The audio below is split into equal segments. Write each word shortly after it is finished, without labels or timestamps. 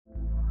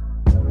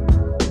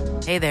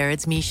Hey there,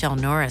 it's Michelle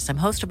Norris. I'm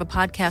host of a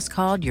podcast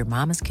called Your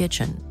Mama's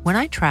Kitchen. When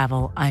I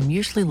travel, I'm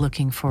usually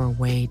looking for a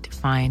way to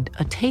find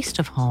a taste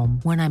of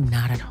home when I'm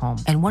not at home.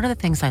 And one of the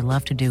things I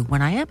love to do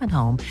when I am at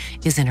home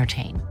is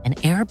entertain. And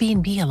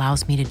Airbnb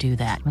allows me to do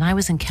that. When I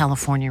was in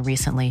California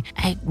recently,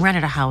 I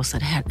rented a house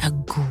that had a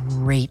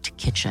great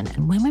kitchen.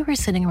 And when we were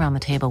sitting around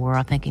the table, we were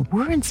all thinking,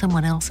 we're in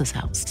someone else's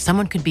house.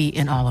 Someone could be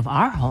in all of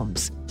our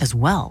homes as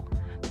well.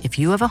 If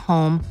you have a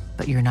home,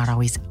 but you're not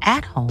always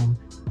at home,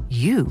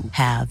 you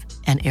have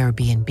an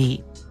Airbnb.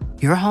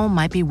 Your home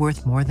might be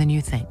worth more than you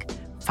think.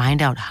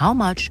 Find out how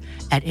much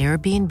at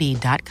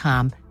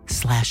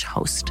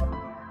airbnb.com/host.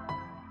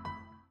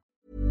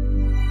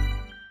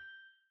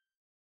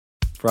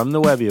 From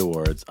the Webby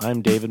Awards,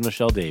 I'm David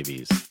Michelle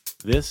Davies.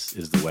 This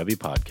is the Webby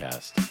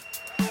Podcast.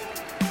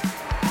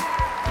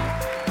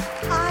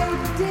 I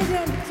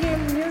didn't do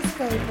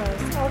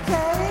newspapers,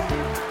 okay?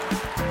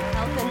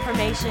 Health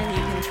information you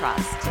can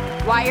trust.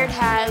 Wired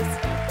has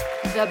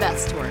the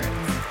best words.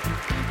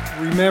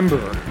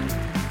 Remember,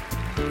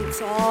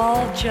 it's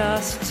all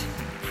just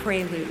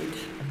prelude.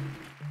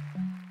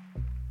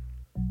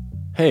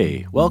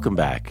 Hey, welcome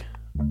back.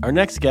 Our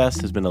next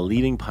guest has been a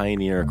leading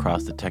pioneer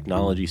across the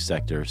technology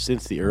sector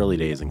since the early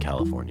days in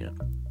California.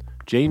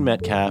 Jane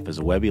Metcalfe is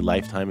a Webby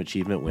Lifetime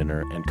Achievement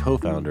winner and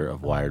co-founder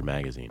of Wired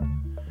magazine.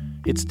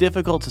 It's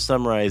difficult to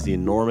summarize the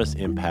enormous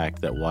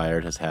impact that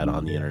Wired has had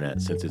on the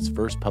internet since its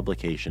first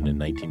publication in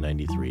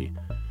 1993,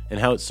 and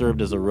how it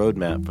served as a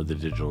roadmap for the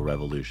digital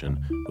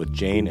revolution, with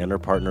Jane and her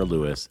partner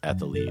Lewis at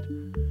the lead.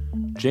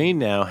 Jane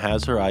now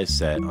has her eyes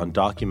set on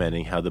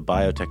documenting how the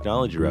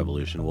biotechnology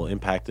revolution will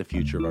impact the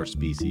future of our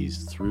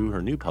species through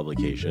her new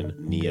publication,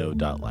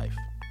 Neo.Life.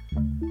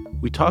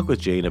 We talk with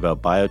Jane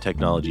about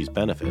biotechnology's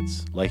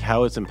benefits, like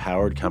how it's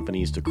empowered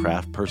companies to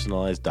craft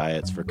personalized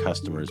diets for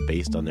customers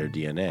based on their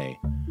DNA,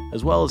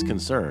 as well as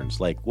concerns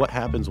like what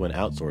happens when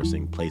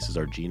outsourcing places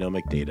our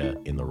genomic data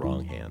in the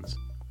wrong hands.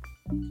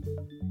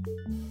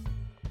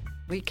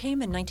 We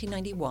came in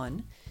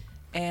 1991,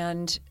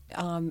 and,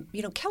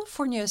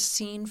 California,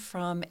 seen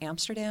from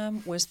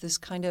Amsterdam, was this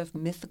kind of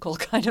mythical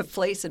kind of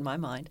place in my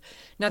mind.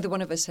 Neither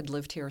one of us had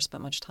lived here or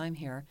spent much time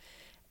here.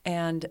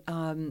 And,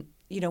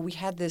 we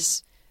had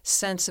this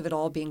sense of it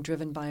all being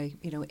driven by,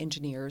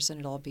 engineers and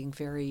it all being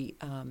very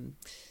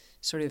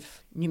sort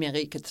of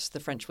numérique, as the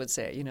French would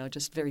say,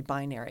 just very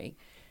binary.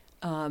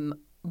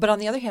 But on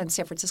the other hand,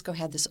 San Francisco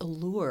had this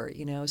allure,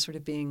 sort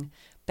of being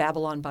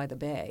Babylon by the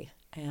Bay.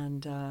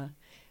 And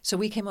so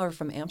we came over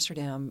from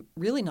Amsterdam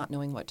really not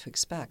knowing what to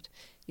expect.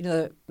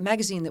 The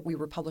magazine that we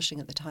were publishing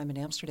at the time in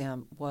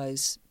Amsterdam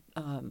was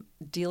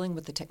dealing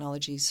with the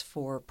technologies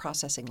for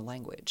processing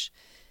language.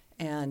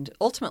 And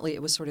ultimately,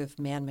 it was sort of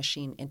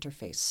man-machine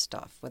interface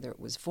stuff, whether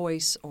it was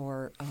voice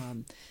or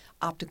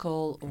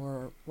optical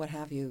or what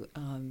have you,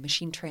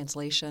 machine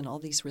translation, all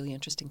these really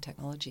interesting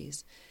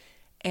technologies.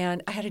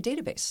 And I had a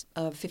database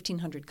of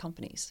 1,500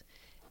 companies.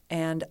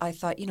 And I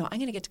thought, I'm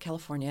going to get to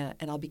California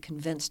and I'll be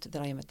convinced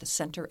that I am at the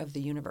center of the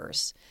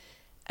universe.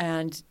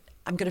 And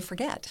I'm going to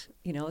forget,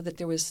 that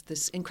there was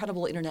this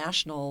incredible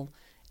international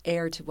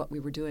air to what we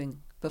were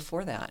doing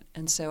before that.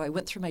 And so I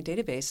went through my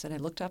database and I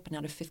looked up, and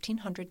out of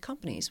 1,500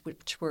 companies,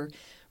 which were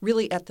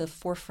really at the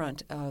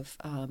forefront of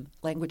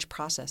language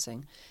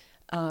processing,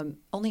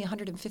 only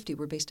 150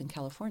 were based in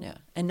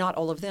California. And not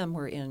all of them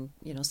were in,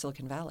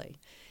 Silicon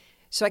Valley.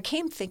 So I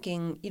came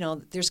thinking,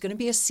 there's going to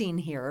be a scene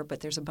here, but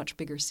there's a much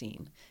bigger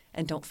scene,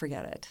 and don't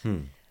forget it.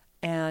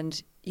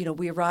 And,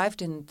 we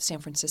arrived in San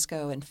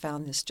Francisco and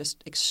found this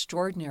just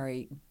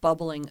extraordinary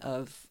bubbling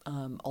of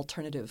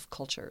alternative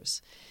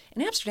cultures.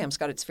 And Amsterdam's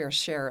got its fair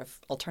share of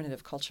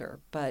alternative culture,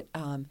 but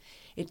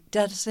it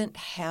didn't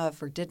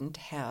have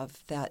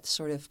that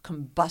sort of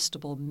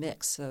combustible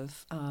mix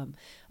of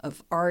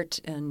art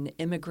and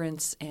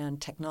immigrants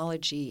and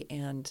technology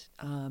and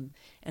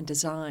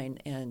design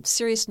and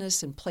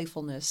seriousness and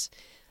playfulness,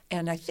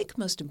 and I think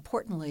most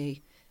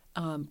importantly,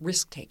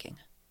 risk-taking.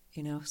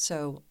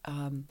 So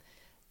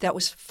that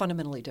was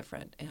fundamentally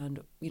different. And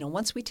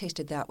once we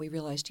tasted that, we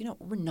realized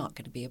we're not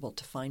going to be able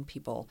to find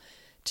people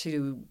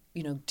to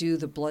do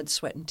the blood,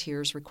 sweat, and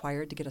tears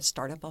required to get a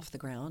startup off the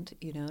ground.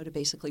 To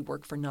basically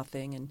work for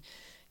nothing and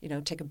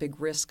take a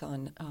big risk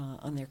on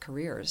their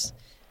careers.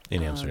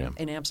 In Amsterdam.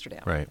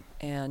 Right.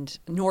 And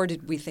nor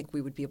did we think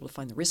we would be able to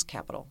find the risk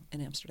capital in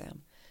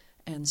Amsterdam.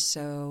 And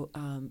so,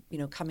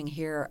 coming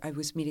here, I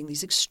was meeting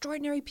these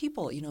extraordinary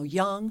people,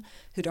 young,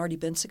 who'd already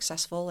been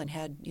successful and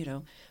had,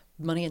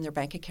 money in their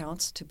bank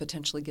accounts to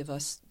potentially give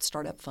us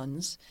startup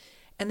funds.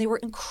 And they were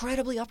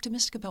incredibly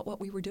optimistic about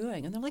what we were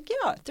doing. And they're like,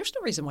 yeah, there's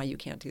no reason why you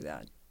can't do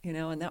that.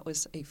 And that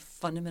was a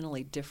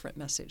fundamentally different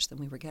message than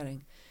we were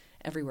getting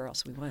everywhere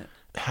else we went.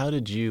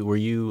 Were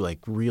you like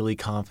really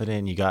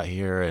confident you got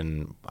here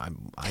and I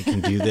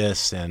can do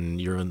this and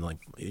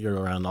you're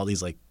around all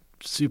these like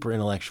super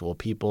intellectual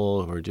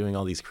people who are doing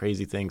all these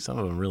crazy things, some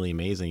of them really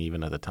amazing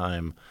even at the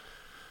time.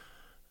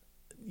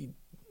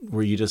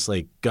 Were you just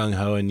like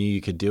gung-ho and knew you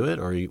could do it,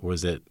 or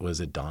was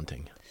it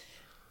daunting?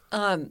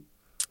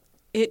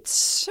 It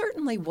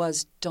certainly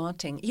was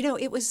daunting.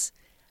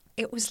 It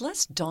it was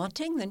less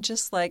daunting than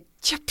just like,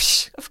 yeah,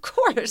 psh, of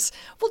course,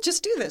 we'll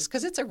just do this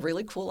because it's a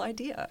really cool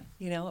idea.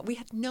 We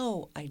had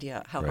no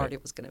idea how hard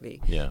it was going to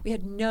be. Yeah. We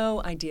had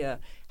no idea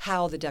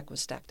how the deck was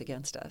stacked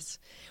against us.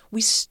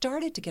 We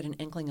started to get an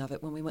inkling of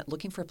it when we went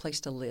looking for a place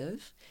to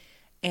live,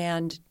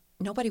 and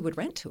nobody would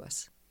rent to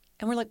us.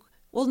 And we're like,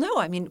 well, no,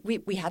 I mean,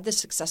 we had this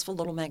successful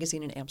little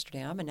magazine in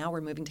Amsterdam, and now we're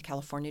moving to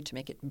California to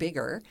make it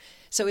bigger.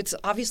 So it's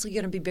obviously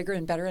going to be bigger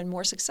and better and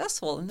more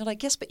successful. And they're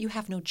like, yes, but you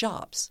have no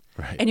jobs.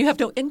 Right. And you have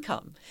no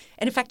income.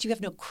 And in fact, you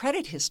have no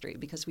credit history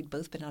because we'd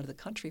both been out of the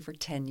country for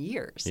 10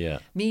 years. Yeah.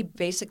 Me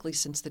basically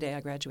since the day I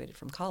graduated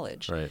from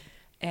college. Right.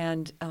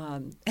 And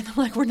they're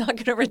like, we're not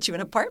going to rent you an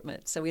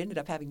apartment. So we ended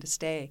up having to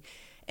stay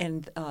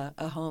in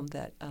a home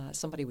that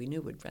somebody we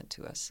knew would rent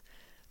to us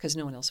because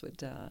no one else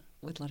would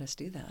let us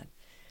do that.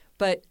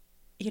 But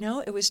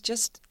it was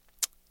just,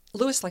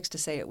 Lewis likes to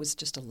say it was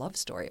just a love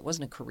story. It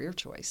wasn't a career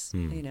choice,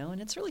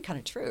 and it's really kind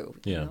of true.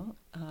 Yeah.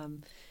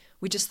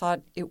 We just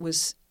thought it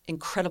was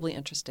incredibly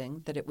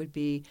interesting, that it would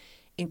be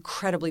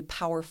incredibly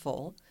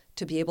powerful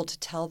to be able to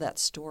tell that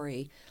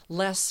story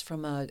less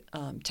from a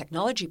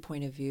technology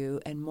point of view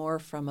and more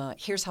from a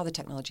here's how the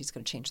technology is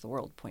going to change the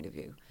world point of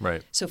view.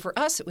 Right. So for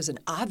us, it was an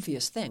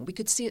obvious thing. We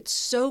could see it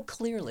so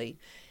clearly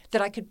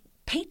that I could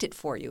paint it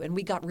for you, and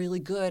we got really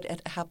good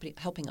at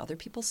helping other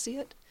people see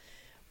it.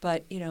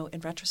 But,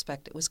 in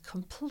retrospect, it was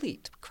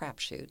complete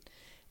crapshoot.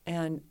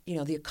 And,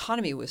 the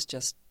economy was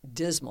just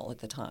dismal at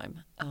the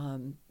time.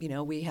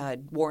 We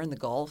had war in the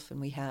Gulf,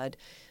 and we had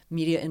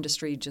media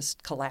industry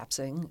just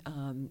collapsing.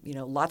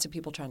 Lots of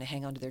people trying to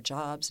hang on to their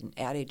jobs, and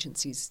ad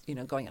agencies,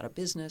 going out of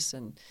business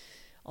and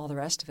all the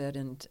rest of it.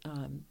 And,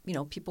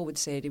 people would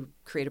say to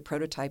create a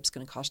prototype is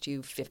going to cost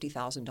you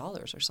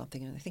 $50,000 or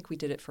something. And I think we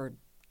did it for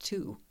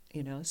 $2,000.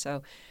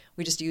 So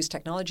we just used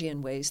technology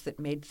in ways that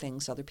made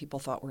things other people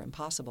thought were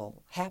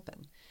impossible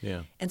happen.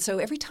 Yeah. And so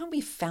every time we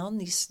found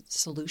these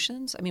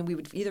solutions, I mean, we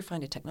would either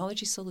find a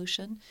technology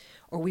solution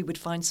or we would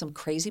find some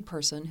crazy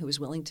person who was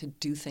willing to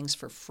do things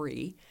for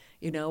free,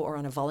 or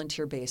on a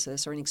volunteer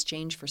basis or in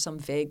exchange for some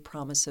vague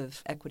promise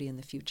of equity in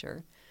the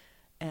future.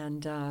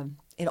 And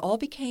it all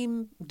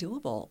became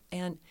doable.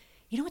 And,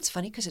 it's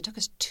funny because it took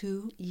us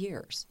 2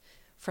 years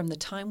from the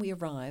time we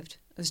arrived.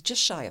 It was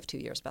just shy of 2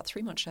 years, about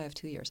 3 months shy of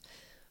 2 years.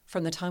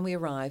 From the time we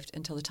arrived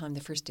until the time the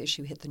first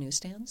issue hit the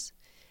newsstands.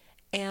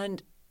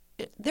 And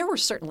there were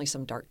certainly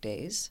some dark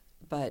days,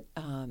 but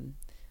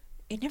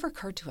it never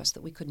occurred to us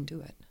that we couldn't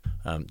do it.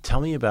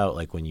 Tell me about,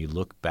 like, when you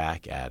look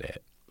back at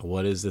it,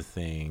 what is the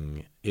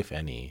thing, if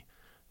any,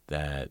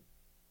 that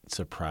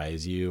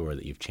surprised you or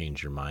that you've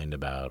changed your mind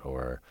about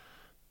or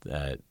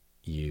that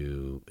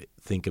you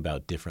think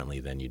about differently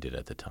than you did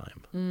at the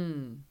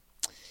time?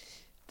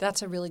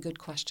 That's a really good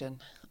question.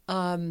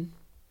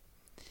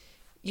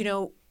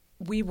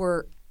 We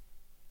were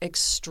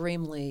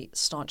extremely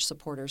staunch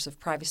supporters of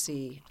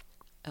privacy.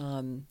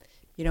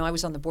 I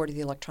was on the board of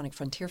the Electronic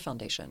Frontier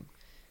Foundation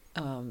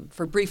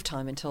for a brief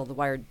time until the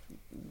Wired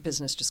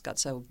business just got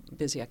so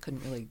busy I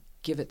couldn't really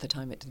give it the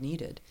time it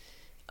needed.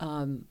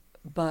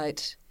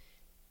 But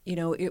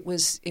it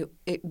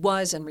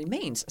was and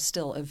remains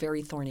still a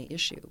very thorny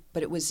issue.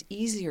 But it was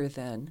easier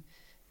then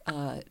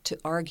to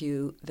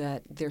argue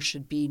that there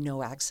should be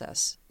no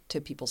access to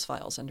people's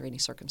files under any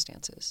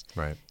circumstances.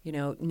 Right.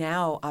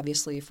 Now,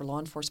 obviously, for law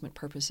enforcement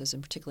purposes,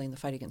 and particularly in the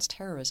fight against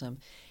terrorism,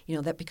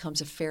 that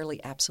becomes a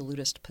fairly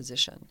absolutist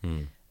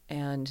position.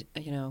 And,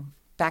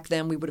 back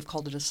then we would have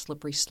called it a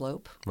slippery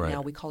slope. Right.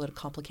 Now we call it a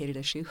complicated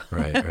issue.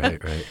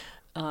 Right.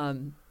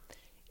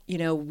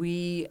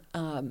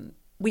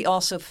 We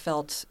also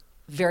felt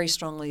very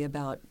strongly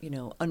about,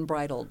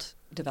 unbridled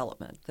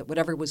development, that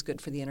whatever was good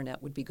for the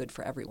internet would be good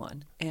for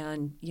everyone.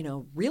 And,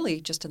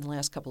 really just in the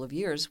last couple of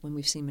years when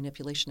we've seen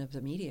manipulation of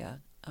the media,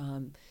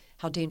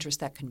 how dangerous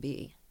that can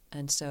be.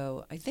 And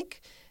so I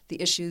think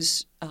the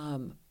issues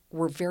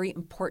were very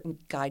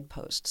important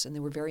guideposts and they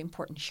were very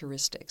important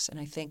heuristics. And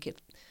I think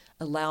it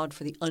allowed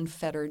for the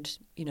unfettered,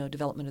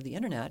 development of the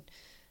internet,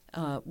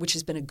 which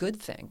has been a good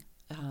thing.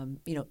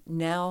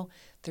 Now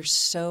there's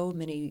so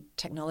many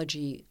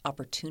technology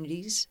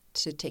opportunities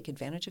to take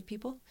advantage of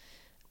people.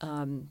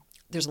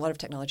 There's a lot of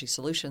technology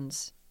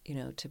solutions,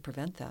 to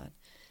prevent that.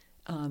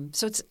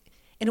 So it's,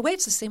 in a way,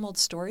 it's the same old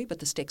story, but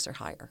the stakes are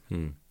higher.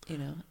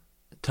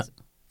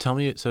 Tell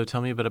me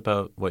a bit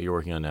about what you're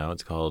working on now.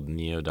 It's called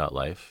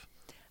Neo.Life.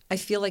 I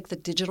feel like the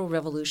digital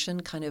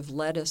revolution kind of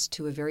led us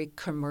to a very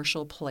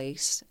commercial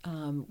place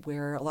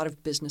where a lot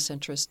of business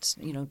interests,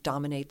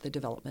 dominate the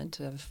development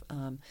of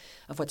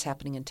what's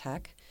happening in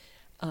tech.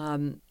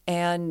 And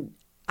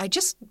I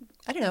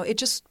don't know, it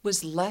just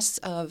was less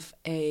of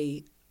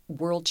a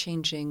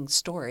world-changing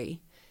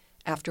story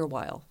after a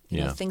while.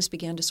 Things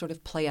began to sort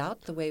of play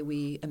out the way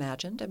we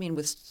imagined. I mean,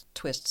 with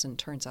twists and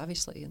turns,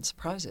 obviously, and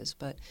surprises.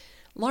 But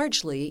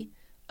largely,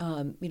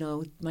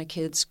 my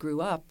kids grew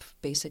up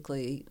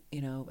basically,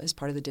 as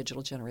part of the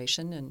digital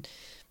generation and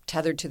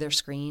tethered to their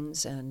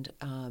screens and,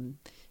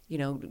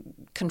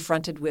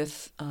 confronted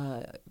with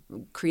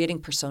creating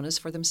personas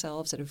for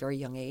themselves at a very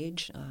young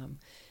age,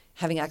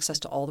 having access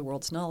to all the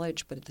world's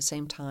knowledge, but at the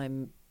same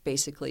time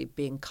basically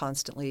being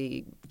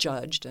constantly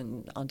judged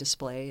and on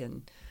display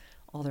and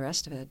all the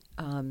rest of it.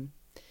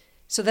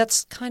 So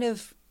that's kind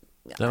of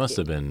that must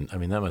have been. I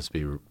mean, that must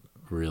be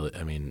really.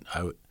 I mean,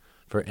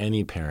 for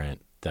any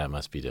parent, that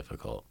must be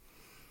difficult.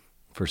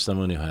 For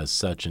someone who has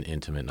such an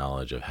intimate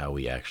knowledge of how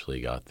we actually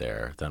got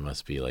there, that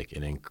must be like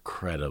an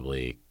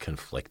incredibly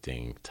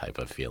conflicting type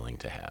of feeling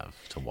to have,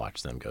 to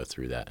watch them go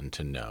through that and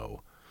to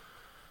know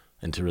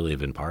and to really have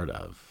been part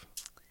of.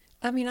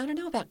 I mean, I don't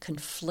know about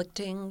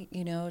conflicting.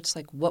 It's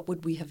like, what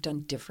would we have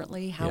done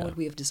differently? How Yeah. would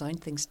we have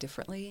designed things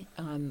differently?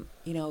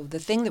 The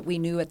thing that we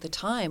knew at the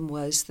time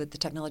was that the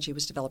technology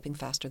was developing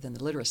faster than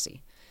the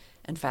literacy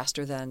and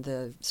faster than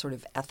the sort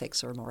of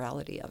ethics or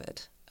morality of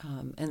it.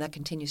 And that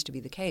continues to be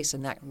the case.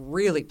 And that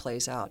really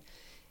plays out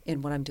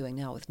in what I'm doing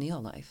now with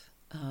Neo.Life.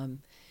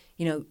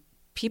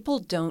 People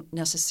don't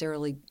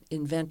necessarily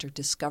invent or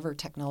discover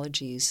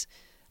technologies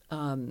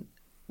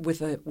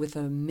with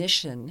a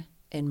mission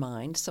in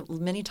mind. So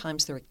many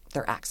times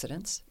they're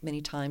accidents.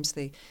 Many times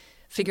they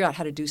figure out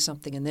how to do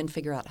something and then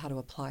figure out how to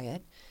apply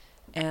it.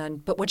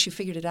 But once you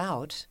figured it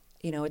out,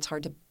 it's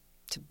hard to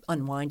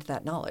unwind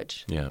that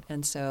knowledge. Yeah.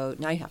 And so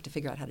now you have to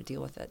figure out how to deal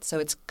with it. So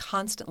it's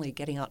constantly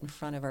getting out in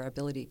front of our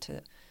ability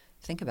to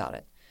think about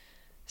it.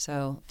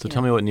 So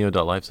tell me what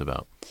Neo.Life's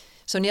about.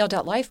 So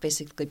Neo.Life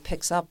basically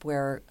picks up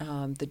where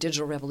the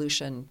digital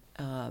revolution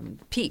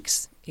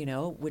peaks,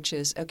 which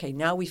is, okay,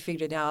 now we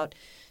figured it out,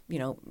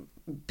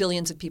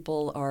 billions of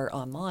people are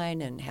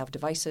online and have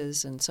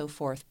devices and so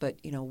forth, but,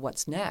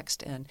 what's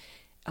next? And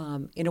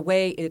in a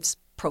way, it's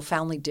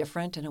profoundly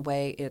different. In a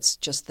way, it's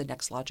just the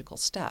next logical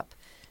step.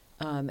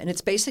 And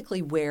it's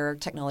basically where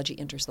technology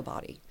enters the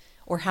body,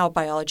 or how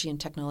biology and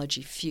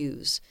technology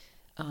fuse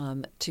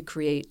to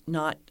create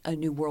not a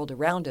new world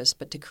around us,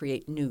 but to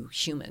create new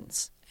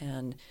humans.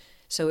 And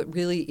so it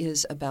really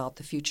is about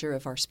the future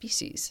of our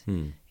species.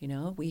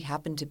 We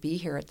happen to be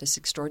here at this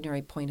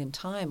extraordinary point in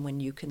time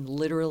when you can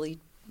literally,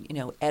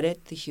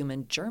 edit the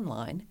human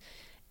germline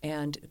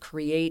and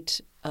create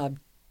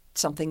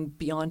something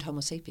beyond Homo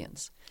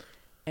sapiens.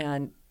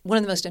 And one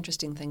of the most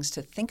interesting things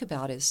to think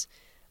about is,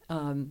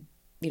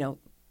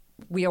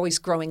 we always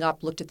growing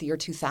up looked at the year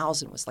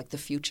 2000 was like the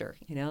future.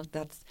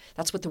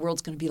 That's what the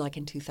world's going to be like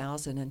in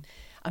 2000. And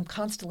I'm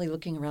constantly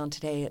looking around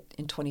today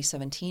in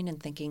 2017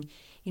 and thinking,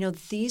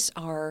 these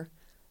are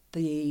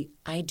the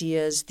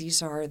ideas,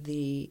 these are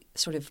the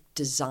sort of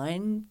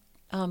design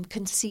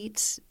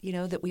conceits,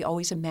 that we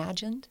always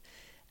imagined.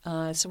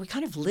 So we're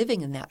kind of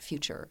living in that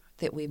future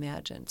that we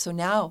imagined. So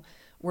now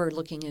we're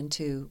looking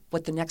into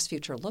what the next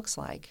future looks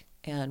like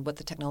and what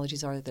the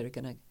technologies are that are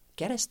going to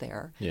get us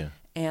there. Yeah.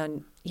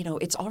 And,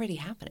 it's already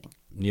happening.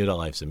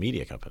 Neo.Life's a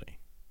media company.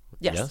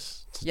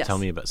 Yes. Yes. Tell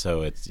me about,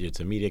 so it's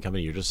a media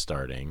company, you're just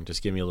starting.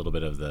 Just give me a little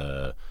bit of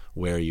the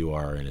where you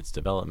are in its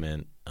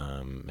development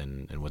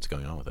and what's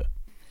going on with it.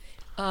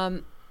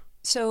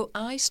 So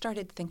I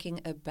started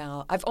thinking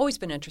about, I've always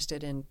been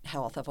interested in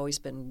health. I've always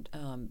been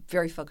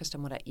very focused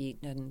on what I eat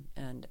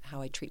and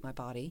how I treat my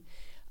body.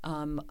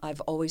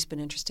 I've always been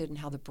interested in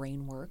how the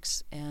brain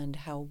works and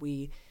how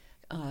we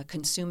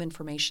consume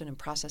information and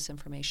process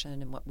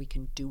information and what we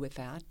can do with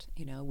that,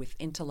 with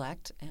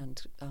intellect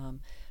and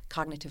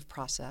cognitive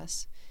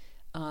process.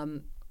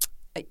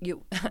 We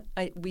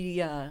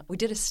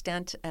did a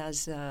stint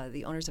as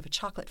the owners of a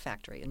chocolate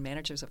factory and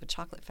managers of a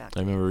chocolate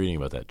factory. I remember reading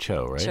about that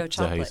Cho, right? Cho Is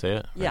that how you say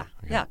it? Yeah, Right.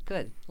 Okay. yeah,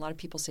 good. A lot of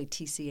people say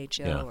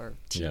TCHO or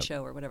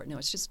T-Cho or whatever. No,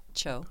 it's just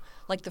Cho,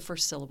 like the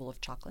first syllable of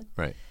chocolate.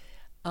 Right.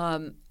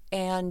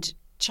 And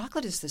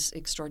chocolate is this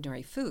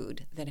extraordinary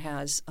food that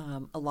has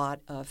a lot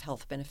of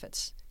health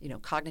benefits,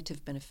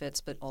 cognitive benefits,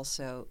 but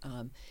also,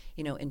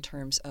 in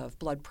terms of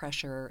blood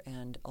pressure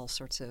and all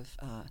sorts of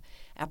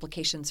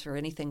applications for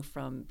anything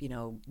from,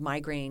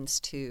 migraines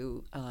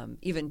to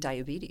even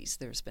diabetes.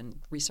 There's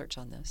been research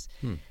on this.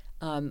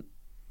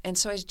 And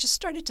so I just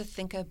started to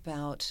think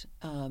about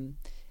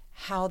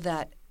how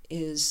that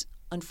is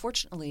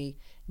unfortunately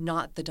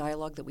not the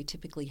dialogue that we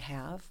typically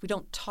have. We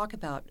don't talk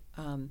about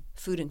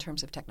food in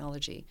terms of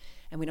technology,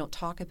 and we don't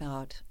talk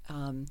about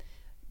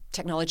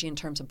technology in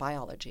terms of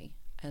biology.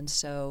 And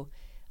so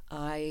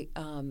I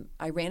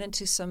ran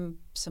into some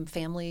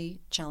family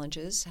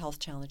challenges, health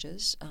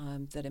challenges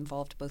that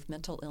involved both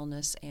mental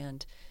illness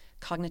and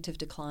cognitive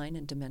decline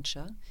and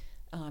dementia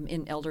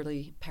in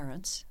elderly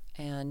parents.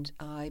 And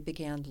I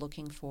began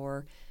looking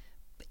for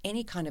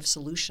any kind of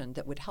solution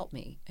that would help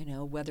me,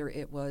 whether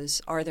it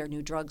was, are there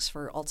new drugs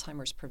for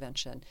Alzheimer's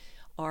prevention?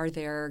 Are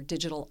there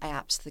digital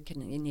apps that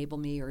can enable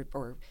me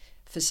or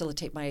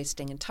facilitate my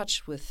staying in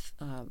touch with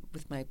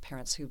my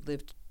parents who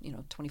lived,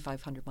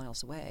 2,500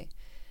 miles away?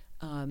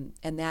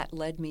 And that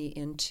led me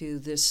into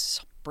this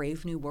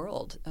brave new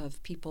world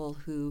of people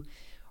who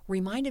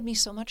reminded me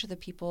so much of the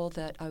people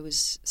that I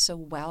was so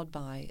wowed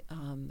by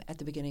at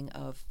the beginning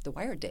of the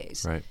Wired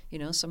days. Right.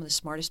 Some of the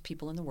smartest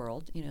people in the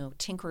world,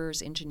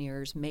 tinkerers,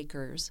 engineers,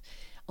 makers.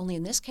 Only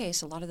in this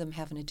case, a lot of them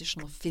have an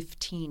additional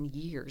 15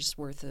 years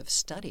worth of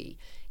study,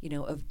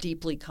 of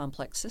deeply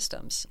complex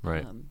systems,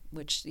 right.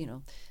 Which,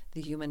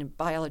 the human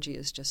biology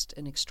is just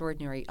an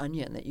extraordinary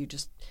onion that you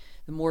just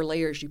the more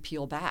layers you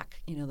peel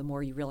back, the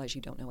more you realize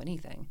you don't know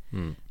anything.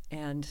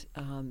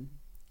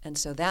 And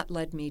so that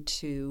led me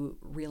to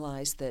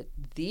realize that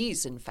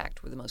these, in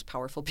fact, were the most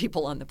powerful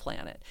people on the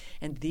planet.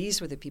 And these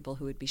were the people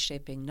who would be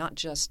shaping not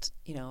just,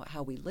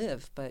 how we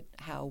live, but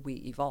how we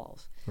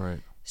evolve. Right.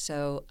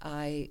 So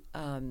I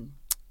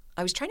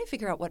was trying to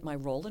figure out what my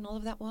role in all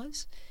of that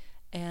was.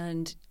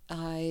 And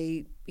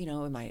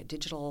am I a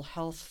digital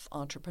health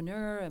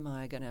entrepreneur? Am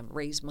I going to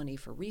raise money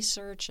for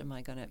research? Am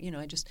I going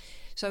to,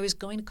 so I was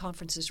going to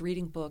conferences,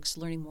 reading books,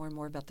 learning more and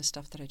more about the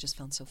stuff that I just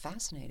found so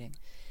fascinating.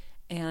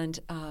 And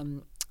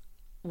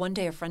one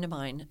day, a friend of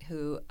mine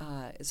who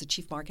is a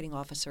chief marketing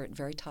officer at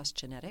Veritas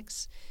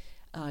Genetics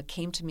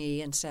came to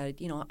me and said,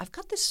 I've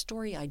got this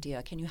story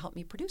idea. Can you help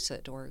me produce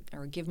it or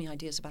give me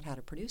ideas about how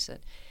to produce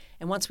it?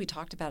 And once we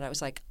talked about it, I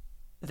was like,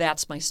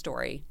 that's my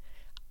story.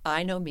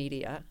 I know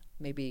media.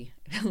 Maybe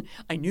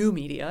I knew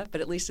media,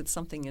 but at least it's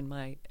something in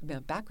my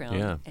background.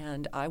 Yeah.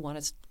 And I want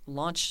to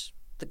launch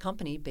the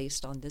company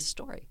based on this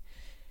story.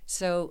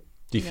 So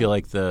do you feel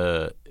like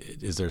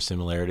is there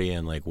similarity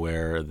in like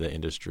where the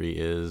industry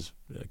is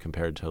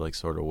compared to like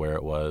sort of where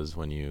it was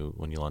when you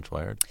launched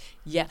Wired?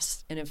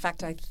 Yes, and in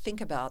fact, I think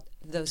about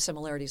those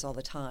similarities all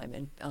the time.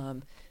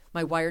 And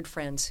my Wired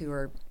friends who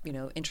are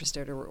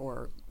interested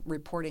or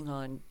reporting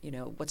on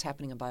what's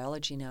happening in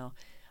biology now,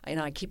 and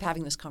I keep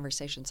having this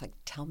conversation. It's like,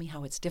 tell me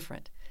how it's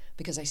different,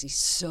 because I see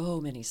so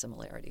many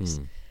similarities.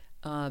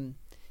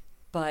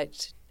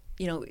 But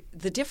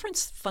the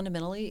difference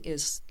fundamentally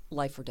is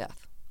life or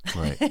death.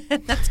 Right.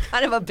 That's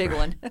kind of a big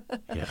one.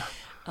 Yeah.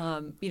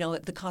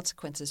 The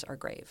consequences are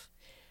grave.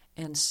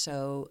 And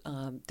so,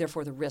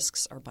 therefore, the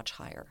risks are much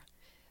higher.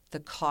 The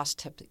cost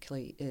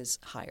typically is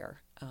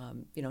higher,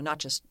 not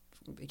just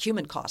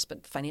human costs,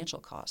 but financial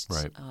costs.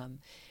 Right.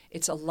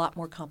 It's a lot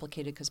more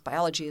complicated because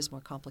biology is more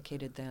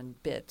complicated than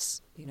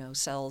bits.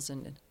 Cells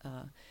and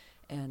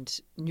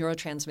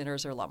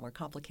neurotransmitters are a lot more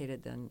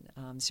complicated than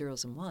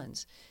zeros and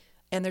ones.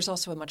 And there's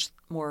also a much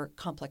more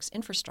complex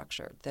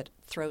infrastructure that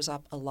throws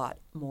up a lot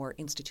more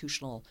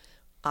institutional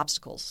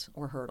obstacles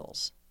or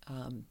hurdles.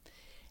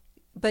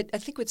 But I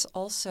think it's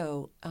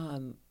also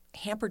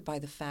hampered by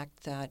the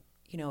fact that,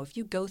 if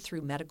you go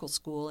through medical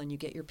school and you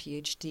get your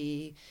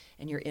PhD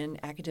and you're in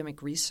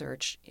academic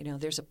research,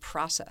 there's a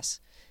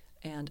process.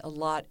 And a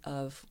lot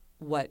of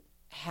what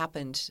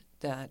happened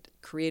that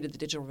created the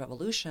digital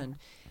revolution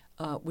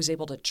was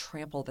able to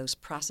trample those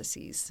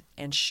processes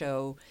and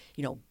show,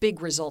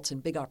 big results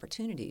and big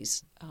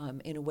opportunities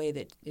in a way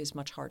that is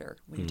much harder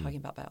when you're talking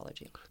about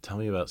biology. Tell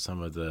me about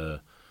some of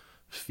the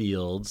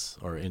fields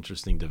or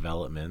interesting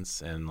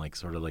developments and like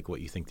sort of like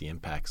what you think the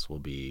impacts will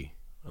be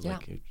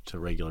to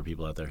regular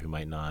people out there who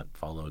might not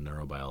follow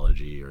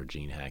neurobiology or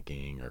gene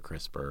hacking or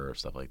CRISPR or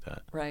stuff like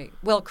that. Right.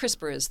 Well,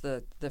 CRISPR is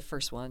the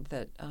first one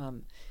that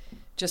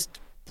just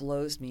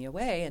blows me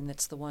away, and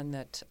it's the one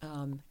that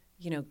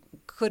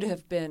could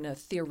have been a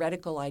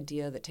theoretical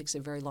idea that takes a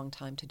very long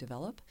time to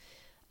develop.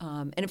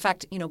 And in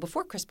fact,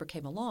 before CRISPR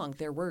came along,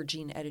 there were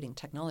gene editing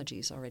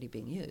technologies already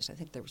being used. I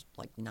think there was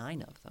like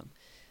 9 of them.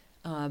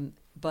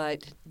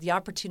 But the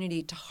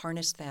opportunity to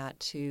harness that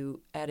to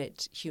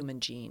edit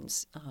human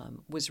genes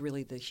was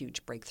really the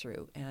huge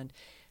breakthrough, and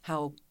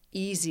how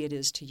easy it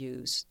is to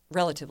use,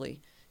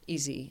 relatively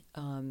easy,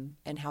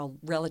 and how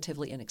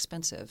relatively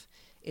inexpensive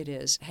it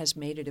is, has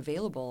made it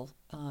available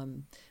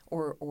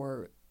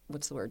or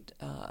what's the word,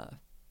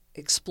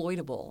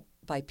 exploitable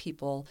by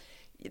people.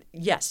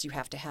 Yes, you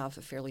have to have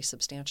a fairly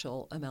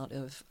substantial amount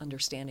of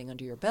understanding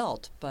under your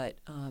belt, but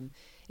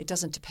it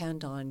doesn't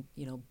depend on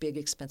big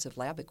expensive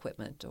lab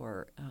equipment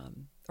or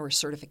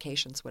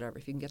certifications, whatever.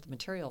 If you can get the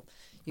material,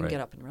 you can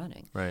get up and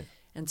running. Right.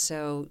 And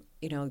so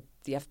the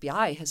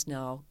FBI has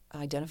now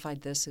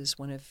identified this as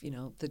one of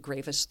the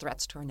gravest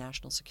threats to our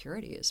national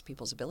security is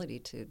people's ability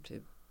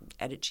to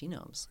edit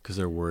genomes. Because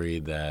they're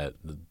worried that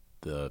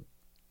the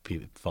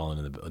people fall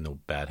in the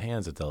bad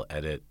hands, that they'll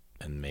edit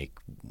and make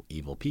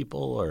evil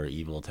people or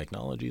evil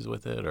technologies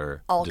with it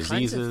or all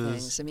diseases. Kinds of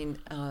things. I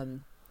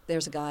mean,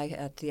 there's a guy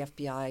at the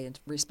FBI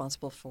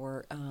responsible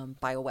for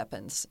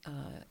bioweapons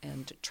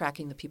and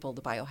tracking the people,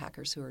 the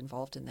biohackers who are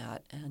involved in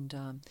that.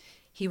 And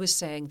he was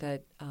saying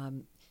that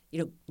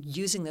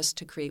using this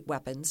to create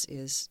weapons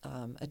is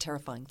a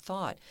terrifying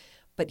thought.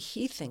 But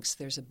he thinks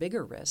there's a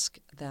bigger risk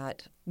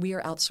that we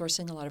are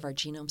outsourcing a lot of our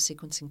genome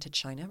sequencing to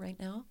China right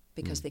now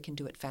because they can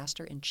do it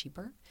faster and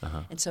cheaper.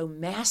 Uh-huh. And so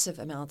massive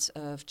amounts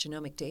of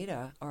genomic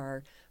data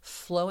are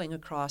flowing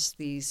across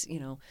these,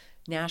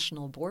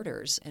 national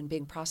borders and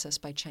being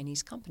processed by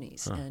Chinese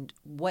companies. Huh. And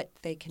what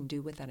they can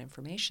do with that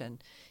information,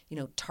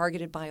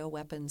 targeted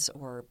bioweapons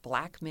or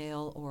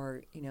blackmail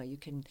or, you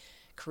can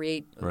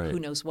create who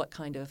knows what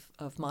kind of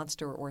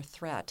monster or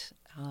threat.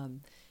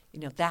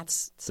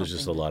 That's something. There's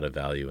just a lot of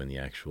value in the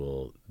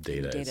actual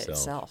data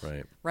itself.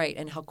 Right. Right.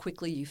 And how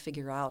quickly you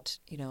figure out,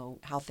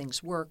 how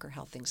things work or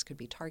how things could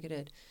be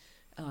targeted.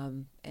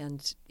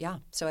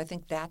 So I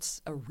think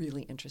that's a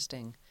really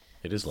interesting.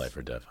 It is life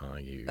or death, huh?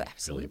 You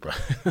absolutely.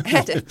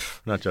 Really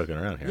not joking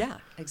around here. Yeah,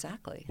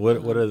 exactly.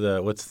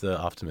 What's the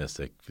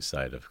optimistic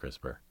side of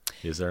CRISPR?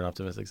 Is there an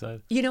optimistic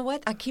side? You know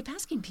what? I keep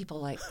asking people,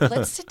 like,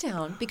 let's sit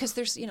down, because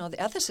there's, the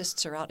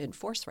ethicists are out in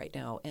force right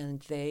now, and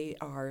they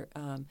are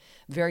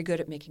very good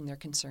at making their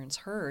concerns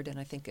heard. And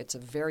I think it's a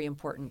very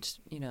important,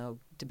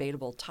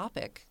 debatable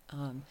topic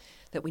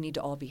that we need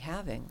to all be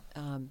having.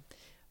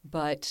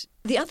 But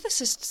the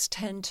ethicists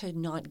tend to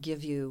not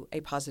give you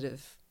a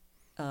positive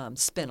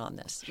spin on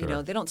this.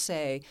 Sure. They don't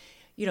say,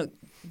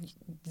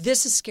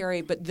 this is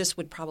scary, but this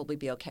would probably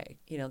be okay.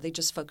 They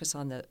just focus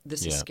on the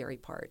this is scary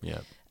part. Yeah.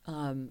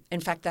 In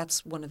fact,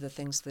 that's one of the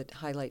things that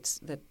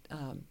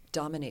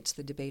dominates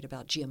the debate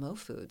about GMO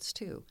foods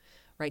too,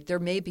 right? There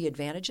may be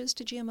advantages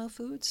to GMO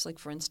foods. Like,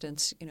 for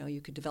instance,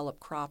 you could develop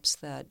crops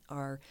that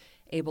are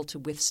able to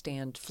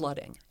withstand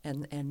flooding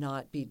and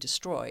not be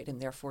destroyed, and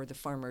therefore the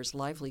farmers'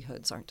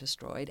 livelihoods aren't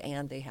destroyed,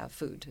 and they have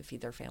food to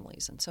feed their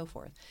families and so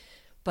forth.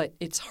 But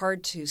it's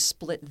hard to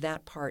split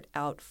that part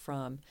out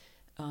from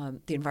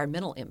the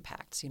environmental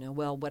impacts.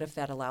 Well, what if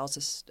that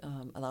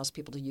allows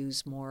people to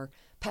use more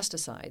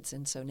pesticides,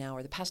 and so now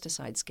are the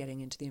pesticides getting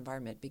into the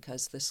environment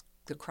because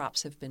the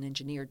crops have been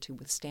engineered to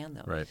withstand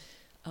them? Right.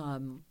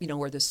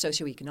 Or the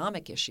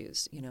socioeconomic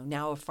issues.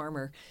 Now a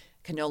farmer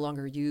can no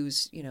longer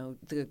use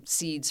the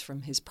seeds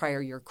from his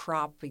prior year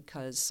crop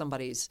because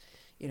somebody's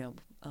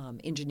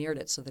engineered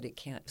it so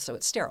that so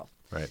it's sterile.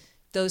 Right.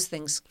 Those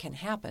things can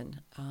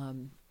happen,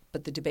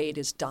 but the debate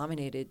is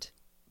dominated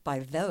by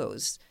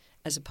those,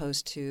 as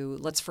opposed to,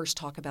 let's first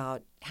talk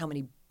about how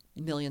many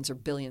millions or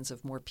billions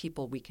of more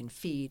people we can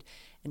feed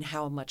and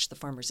how much the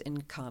farmer's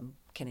income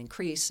can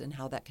increase and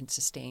how that can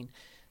sustain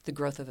the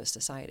growth of a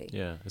society.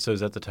 Yeah. So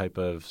is that the type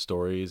of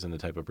stories and the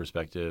type of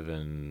perspective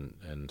and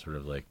sort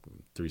of like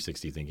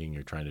 360 thinking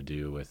you're trying to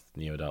do with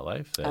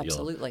Neo.Life?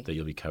 Absolutely. That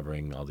you'll be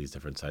covering all these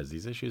different sides of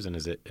these issues? And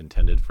is it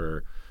intended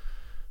for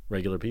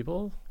regular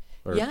people?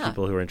 Or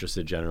people who are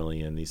interested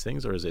generally in these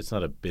things, or it's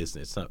not a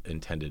business? It's not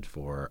intended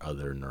for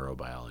other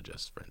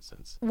neurobiologists, for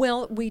instance.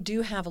 Well, we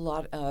do have a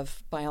lot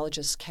of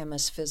biologists,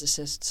 chemists,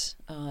 physicists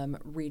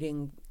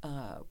reading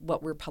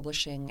what we're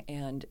publishing,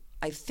 and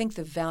I think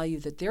the value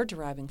that they're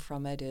deriving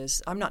from it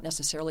is, I'm not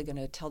necessarily going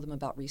to tell them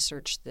about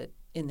research that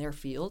in their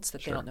fields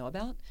that they don't know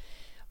about,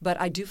 but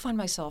I do find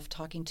myself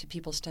talking to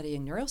people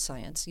studying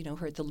neuroscience,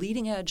 who are at the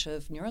leading edge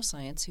of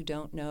neuroscience, who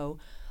don't know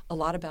a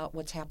lot about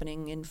what's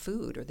happening in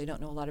food, or they don't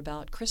know a lot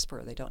about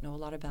CRISPR. They don't know a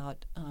lot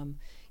about,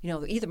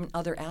 even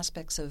other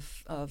aspects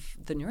of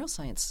the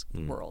neuroscience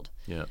world.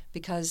 Yeah.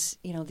 Because,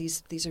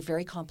 these are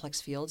very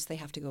complex fields. They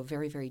have to go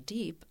very, very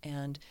deep,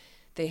 and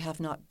they have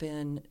not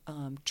been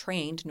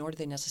trained, nor do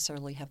they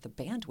necessarily have the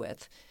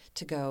bandwidth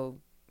to go,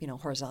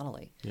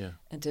 horizontally. Yeah.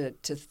 And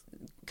to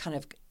kind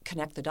of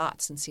connect the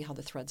dots and see how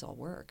the threads all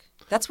work.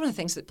 That's one of the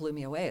things that blew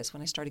me away, is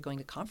when I started going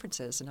to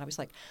conferences and I was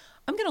like,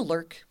 I'm going to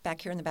lurk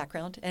back here in the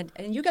background and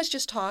you guys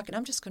just talk and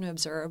I'm just going to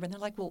observe. And they're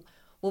like, well,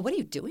 what are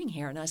you doing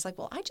here? And I was like,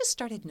 well, I just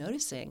started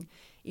noticing,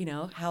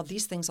 how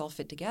these things all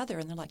fit together.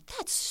 And they're like,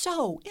 that's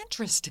so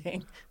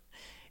interesting.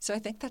 So I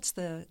think that's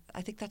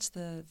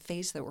the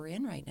phase that we're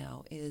in right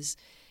now, is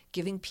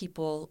giving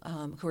people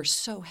who are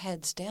so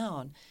heads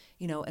down,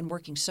 and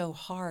working so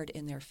hard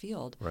in their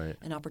field,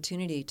 an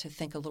opportunity to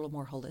think a little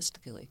more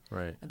holistically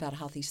about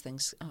how these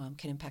things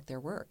can impact their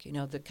work.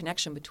 The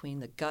connection between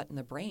the gut and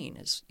the brain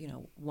is,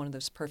 one of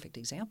those perfect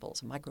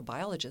examples. A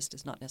microbiologist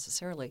is not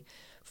necessarily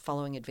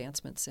following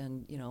advancements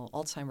in,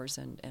 Alzheimer's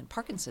and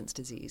Parkinson's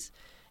disease.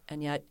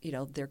 And yet,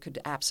 there could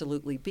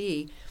absolutely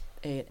be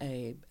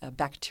a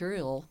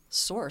bacterial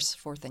source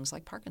for things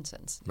like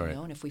Parkinson's.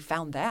 And if we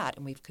found that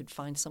and we could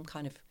find some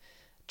kind of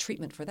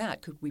treatment for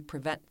that, could we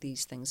prevent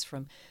these things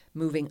from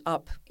moving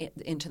up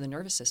into the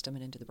nervous system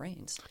and into the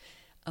brains?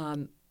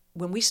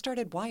 When we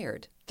started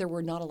Wired, there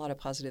were not a lot of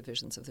positive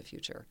visions of the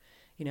future.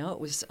 It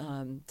was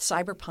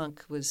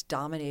cyberpunk was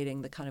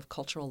dominating the kind of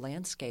cultural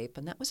landscape,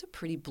 and that was a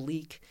pretty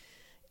bleak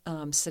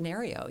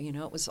scenario.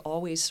 It was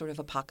always sort of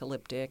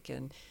apocalyptic,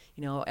 and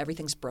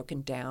everything's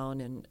broken down,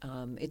 and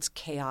it's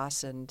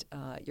chaos, and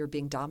you're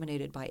being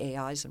dominated by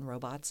AIs and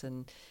robots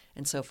and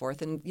so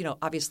forth. And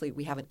obviously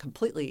we haven't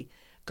completely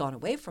gone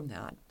away from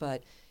that,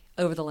 but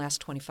over the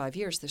last 25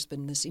 years, there's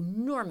been this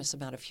enormous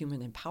amount of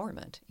human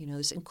empowerment.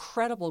 This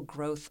incredible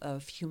growth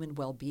of human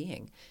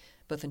well-being,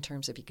 both in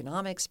terms of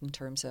economics, in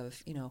terms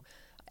of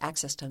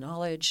access to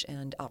knowledge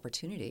and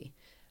opportunity.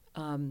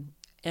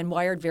 And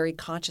Wired very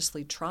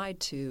consciously tried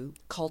to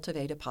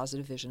cultivate a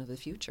positive vision of the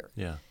future.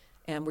 Yeah.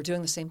 And we're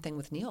doing the same thing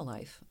with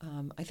Neo.Life.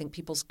 I think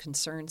people's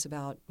concerns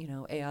about,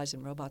 AIs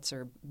and robots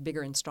are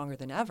bigger and stronger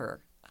than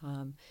ever.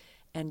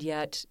 And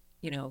yet,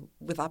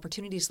 with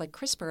opportunities like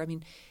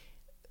CRISPR,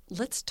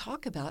 let's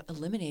talk about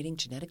eliminating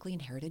genetically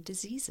inherited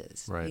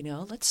diseases. Right.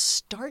 Let's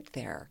start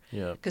there.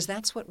 Yeah. Because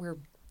that's what we're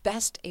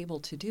best able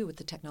to do with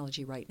the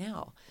technology right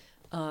now.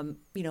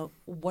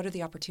 What are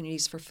the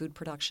opportunities for food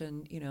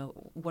production?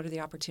 What are the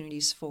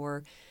opportunities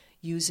for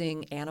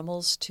using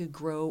animals to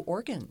grow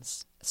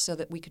organs so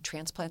that we could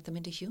transplant them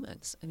into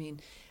humans?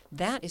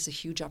 That is a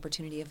huge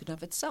opportunity in and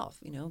of itself.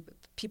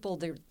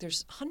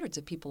 There's hundreds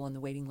of people on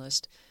the waiting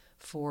list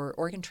for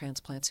organ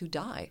transplants who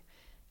die.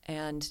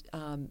 And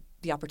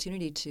the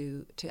opportunity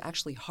to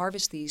actually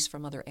harvest these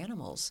from other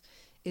animals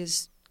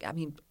is, I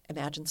mean,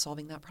 imagine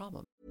solving that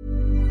problem.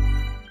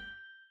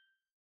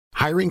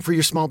 Hiring for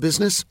your small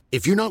business?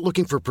 If you're not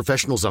looking for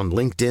professionals on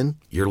LinkedIn,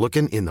 you're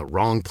looking in the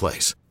wrong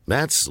place.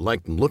 That's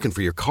like looking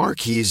for your car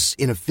keys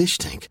in a fish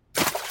tank.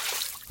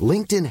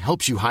 LinkedIn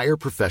helps you hire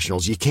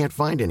professionals you can't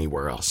find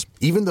anywhere else,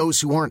 even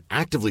those who aren't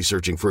actively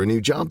searching for a new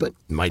job but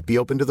might be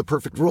open to the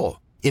perfect role.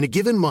 In a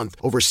given month,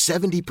 over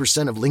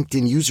 70% of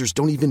LinkedIn users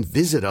don't even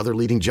visit other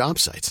leading job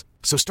sites.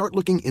 So start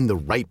looking in the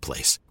right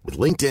place. With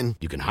LinkedIn,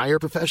 you can hire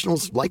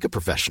professionals like a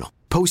professional.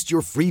 Post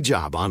your free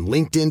job on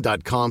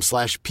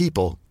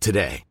linkedin.com/people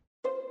today.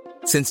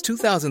 Since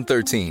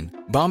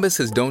 2013, Bombas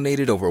has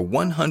donated over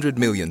 100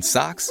 million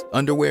socks,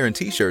 underwear, and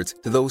T-shirts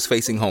to those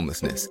facing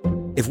homelessness.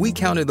 If we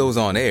counted those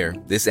on air,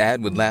 this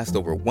ad would last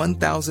over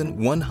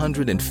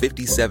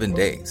 1,157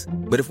 days.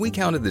 But if we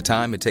counted the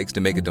time it takes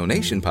to make a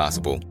donation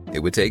possible, it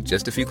would take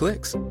just a few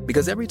clicks.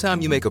 Because every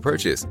time you make a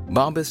purchase,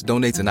 Bombas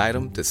donates an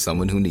item to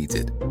someone who needs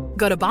it.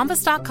 Go to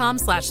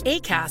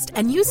bombas.com/ACAST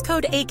and use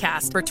code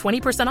ACAST for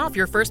 20% off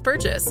your first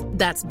purchase.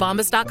 That's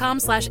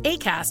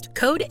bombas.com/ACAST,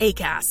 code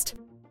ACAST.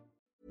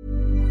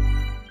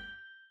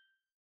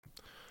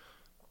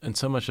 And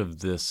so much of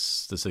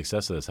this, the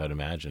success of this, I'd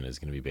imagine, is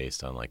going to be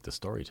based on like the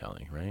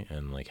storytelling, right?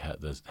 And like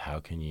how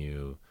can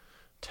you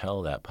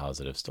tell that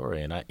positive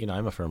story? And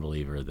I'm a firm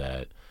believer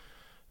that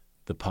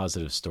the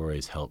positive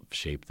stories help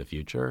shape the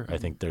future. I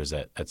think there's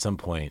at some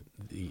point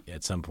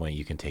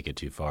you can take it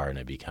too far and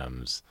it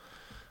becomes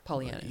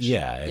Pollyannish.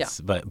 Yeah.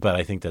 But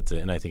I think I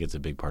think it's a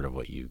big part of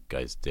what you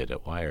guys did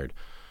at Wired.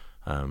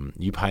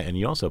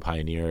 You also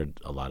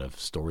pioneered a lot of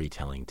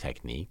storytelling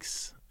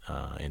techniques.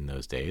 In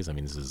those days. I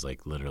mean, this is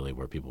like literally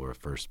where people were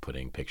first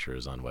putting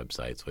pictures on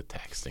websites with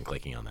text and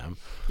clicking on them.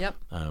 Yep.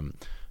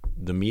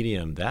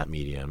 That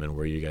medium, and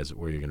where you're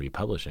going to be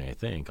publishing, I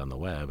think, on the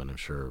web, and I'm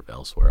sure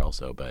elsewhere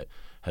also, but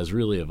has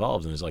really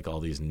evolved. And there's like all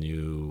these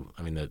new,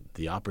 I mean,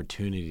 the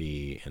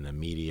opportunity in the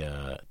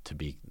media to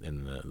be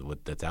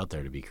that's out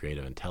there to be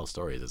creative and tell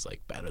stories is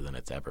like better than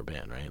it's ever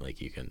been, right? Like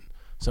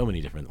so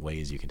many different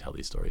ways you can tell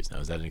these stories now.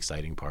 Is that an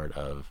exciting part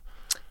of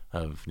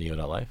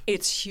Neo.Life?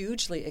 It's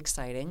hugely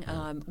exciting.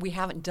 We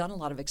haven't done a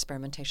lot of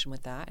experimentation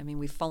with that. I mean,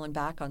 we've fallen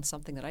back on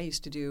something that I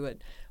used to do at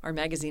our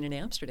magazine in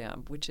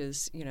Amsterdam, which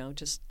is,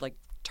 just like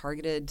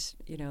targeted,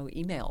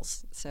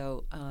 emails.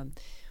 So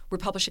we're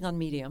publishing on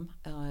Medium.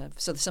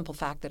 So the simple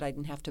fact that I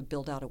didn't have to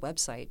build out a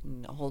website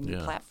and a whole new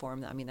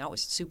platform, I mean, that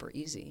was super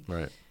easy.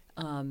 Right.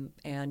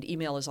 And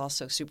email is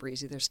also super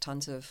easy. There's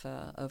tons of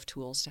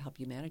tools to help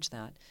you manage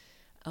that.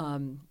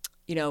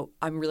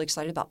 I'm really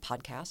excited about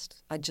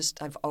podcasts.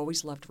 I've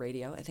always loved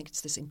radio. I think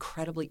it's this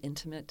incredibly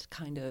intimate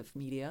kind of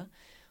media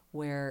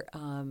where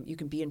you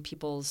can be in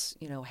people's,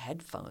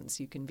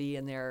 headphones. You can be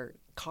in their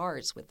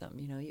cars with them.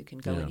 You can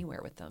go anywhere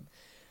with them.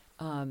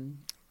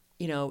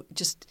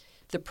 Just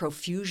the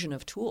profusion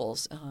of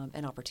tools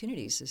and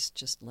opportunities is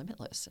just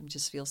limitless. And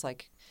just feels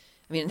like,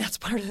 that's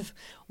part of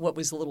what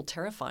was a little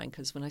terrifying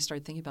because when I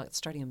started thinking about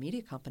starting a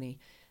media company,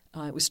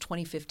 it was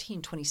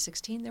 2015,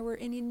 2016. There were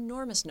an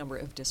enormous number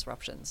of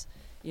disruptions,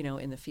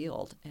 in the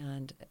field.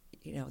 And,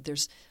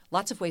 there's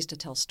lots of ways to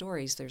tell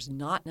stories. There's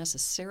not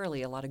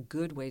necessarily a lot of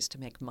good ways to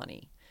make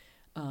money.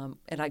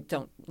 And I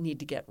don't need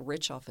to get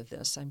rich off of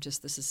this.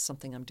 This is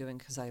something I'm doing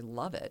because I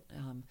love it.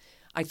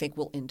 I think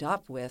we'll end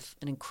up with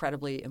an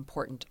incredibly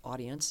important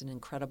audience, an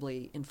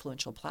incredibly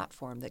influential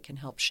platform that can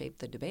help shape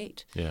the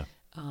debate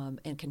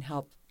and can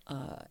help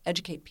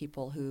educate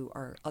people who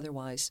are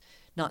otherwise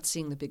not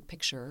seeing the big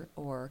picture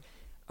or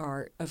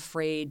are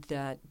afraid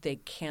that they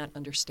can't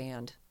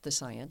understand the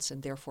science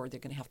and therefore they're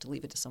going to have to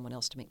leave it to someone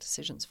else to make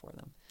decisions for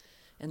them.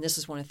 And this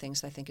is one of the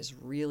things that I think is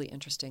really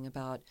interesting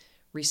about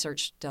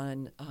research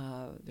done.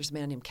 There's a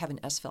man named Kevin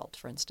Esvelt,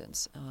 for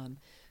instance,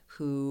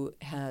 who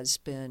has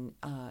been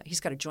he's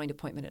got a joint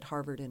appointment at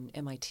Harvard and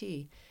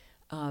MIT,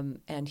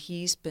 and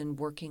he's been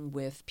working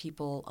with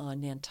people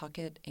on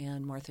Nantucket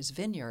and Martha's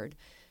Vineyard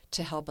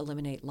to help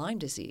eliminate Lyme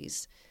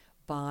disease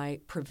by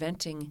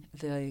preventing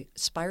the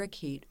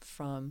spirochete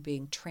from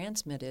being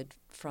transmitted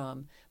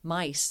from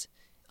mice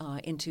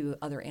into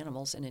other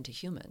animals and into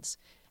humans.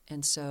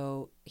 And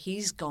so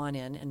he's gone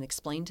in and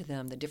explained to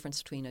them the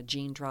difference between a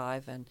gene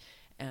drive and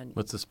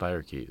what's the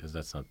spirochete?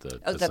 That's not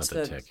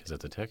the tick. Is that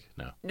the tick?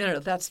 No. No,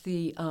 that's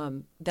the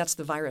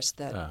virus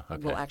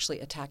that will actually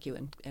attack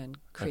you and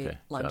create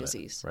Lyme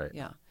disease. Right.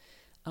 Yeah.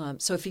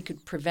 So if he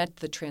could prevent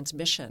the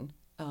transmission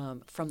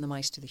from the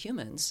mice to the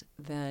humans,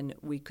 then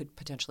we could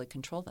potentially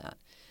control that.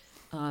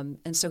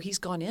 And so he's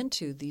gone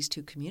into these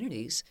two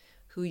communities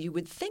who you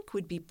would think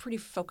would be pretty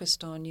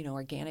focused on,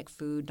 organic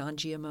food,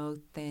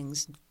 non-GMO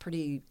things,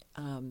 pretty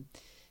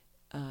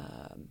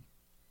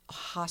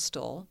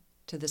hostile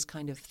to this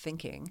kind of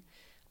thinking,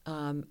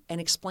 and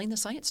explained the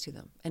science to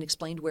them and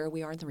explained where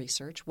we are in the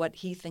research, what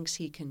he thinks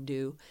he can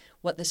do,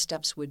 what the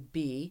steps would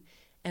be,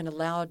 and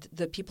allowed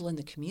the people in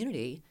the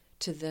community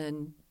to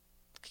then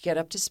get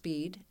up to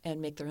speed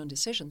and make their own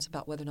decisions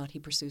about whether or not he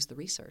pursues the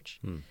research.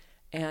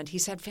 And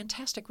he's had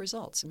fantastic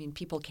results. I mean,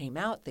 people came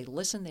out, they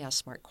listened, they asked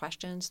smart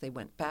questions, they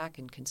went back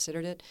and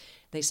considered it.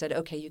 They said,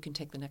 okay, you can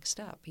take the next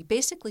step. He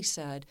basically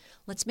said,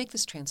 let's make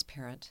this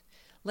transparent.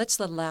 Let's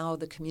allow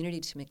the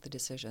community to make the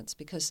decisions,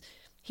 because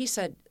he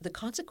said the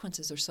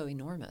consequences are so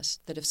enormous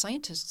that if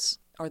scientists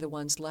are the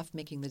ones left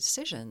making the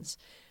decisions,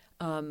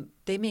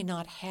 they may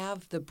not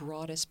have the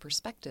broadest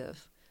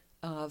perspective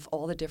of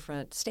all the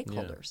different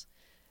stakeholders. Yeah.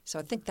 So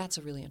I think that's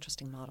a really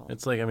interesting model.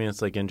 It's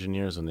like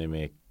engineers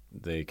when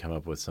they come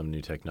up with some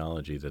new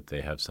technology that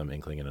they have some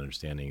inkling and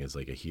understanding is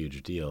like a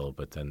huge deal,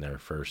 but then their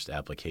first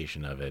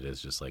application of it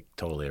is just like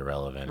totally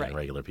irrelevant, right. And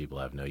regular people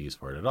have no use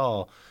for it at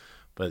all.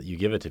 But you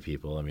give it to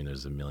people. I mean,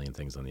 there's a million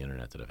things on the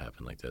internet that have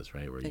happened like this,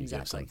 right? Where you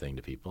give something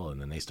to people and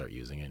then they start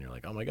using it and you're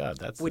like, oh my God,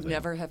 that's Would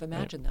never have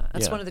imagined that.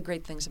 That's one of the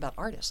great things about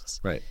artists,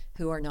 right,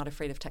 who are not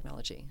afraid of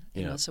technology.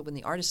 You know, so when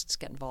the artists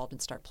get involved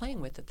and start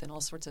playing with it, then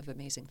all sorts of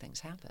amazing things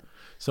happen.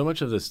 So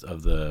much of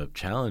the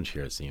challenge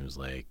here, it seems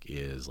like,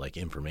 is like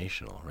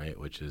informational, right?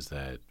 Which is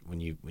that when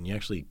you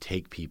actually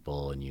take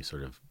people and you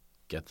sort of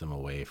get them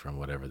away from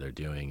whatever they're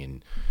doing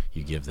and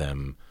you give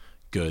them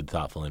good,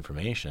 thoughtful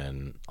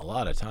information, a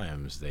lot of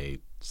times they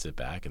sit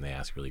back and they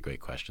ask really great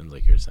questions,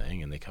 like you're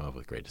saying, and they come up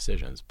with great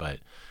decisions. But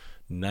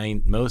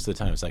most of the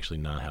time, it's actually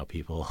not how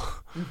people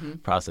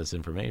process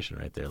information,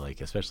 right? They're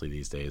like, especially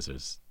these days,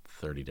 there's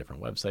 30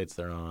 different websites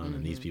they're on,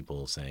 and these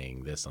people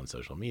saying this on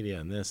social media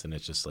and this, and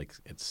it's just like,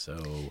 it's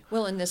so...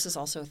 Well, and this is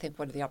also, I think,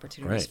 one of the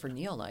opportunities for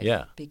Neo.Life.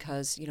 Yeah.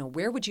 Because,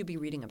 where would you be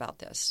reading about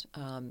this?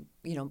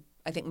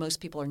 I think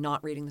most people are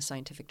not reading the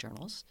scientific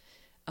journals.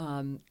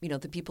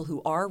 The people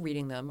who are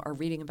reading them are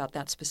reading about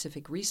that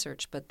specific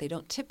research, but they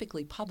don't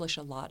typically publish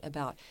a lot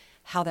about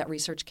how that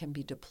research can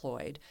be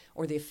deployed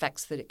or the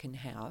effects that it can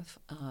have,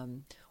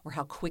 or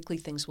how quickly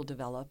things will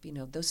develop.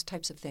 Those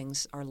types of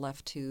things are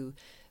left to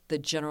the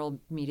general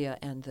media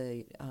and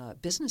the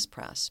business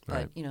press.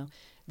 But,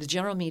 the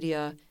general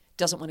media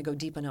doesn't want to go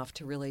deep enough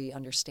to really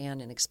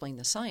understand and explain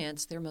the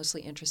science. They're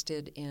mostly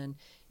interested in,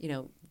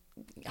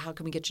 how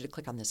can we get you to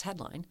click on this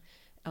headline?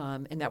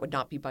 And that would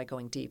not be by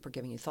going deep or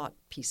giving you thought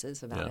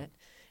pieces about it.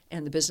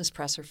 And the business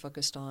press are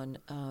focused on,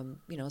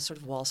 sort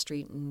of Wall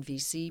Street and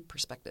VC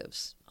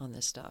perspectives on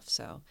this stuff.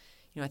 So,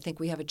 I think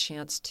we have a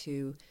chance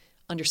to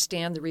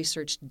understand the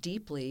research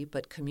deeply,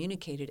 but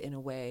communicate it in a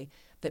way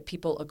that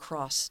people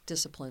across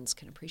disciplines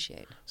can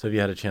appreciate. So have you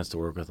had a chance to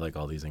work with like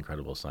all these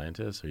incredible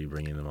scientists? Are you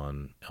bringing them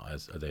on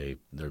are they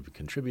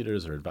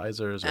contributors or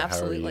advisors? Or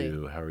Absolutely.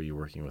 How are you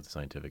working with the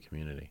scientific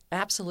community?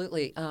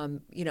 Absolutely.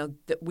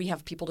 We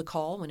have people to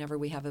call whenever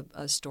we have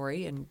a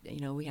story, and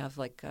we have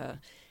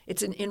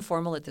it's an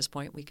informal at this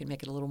point. We can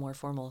make it a little more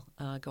formal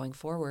going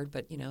forward.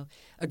 But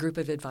a group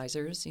of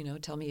advisors,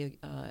 tell me,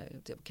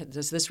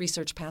 does this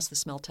research pass the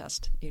smell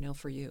test?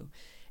 For you,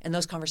 and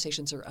those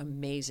conversations are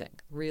amazing,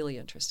 really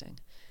interesting.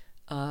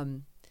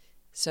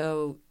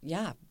 So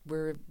yeah,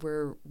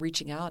 we're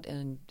reaching out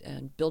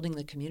and building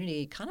the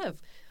community, kind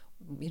of,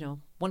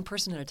 one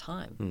person at a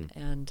time,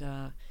 and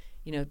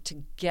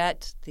to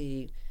get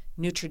the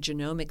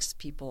nutrigenomics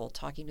people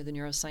talking to the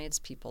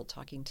neuroscience people,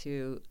 talking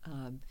to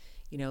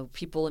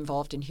people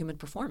involved in human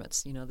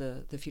performance,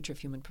 the future of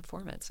human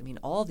performance. I mean,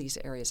 all these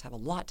areas have a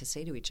lot to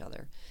say to each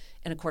other.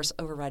 And, of course,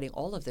 overriding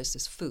all of this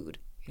is food,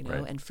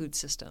 right. And food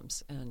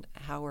systems. And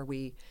how are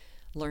we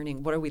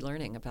learning – what are we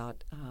learning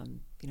about,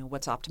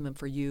 what's optimum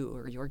for you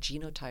or your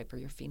genotype or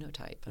your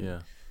phenotype? And, yeah.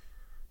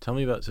 Tell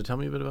me a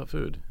bit about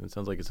food. It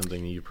sounds like it's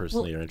something you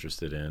personally are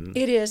interested in.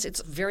 It is.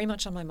 It's very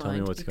much on my mind. Tell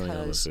me what's going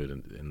on with food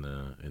in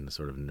the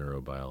sort of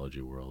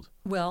neurobiology world.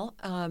 Well,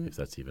 if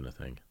that's even a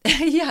thing.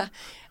 Yeah.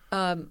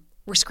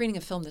 We're screening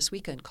a film this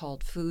weekend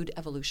called Food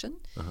Evolution,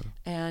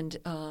 and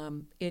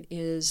it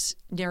is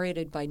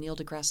narrated by Neil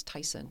deGrasse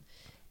Tyson.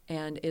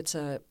 And it's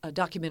a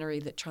documentary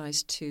that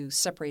tries to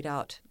separate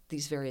out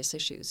these various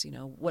issues.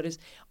 What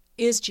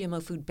is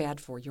GMO food bad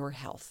for your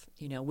health?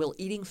 Will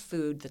eating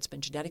food that's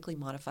been genetically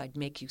modified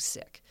make you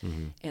sick?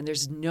 And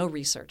there's no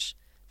research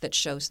that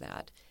shows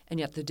that. And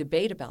yet the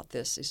debate about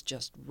this is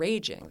just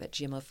raging, that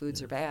GMO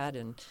foods are bad.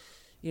 And,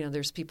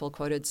 there's people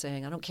quoted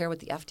saying, I don't care what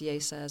the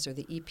FDA says or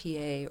the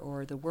EPA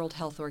or the World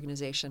Health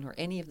Organization or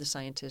any of the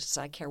scientists.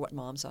 I care what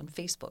moms on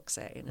Facebook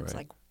say. And it's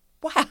like,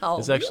 wow.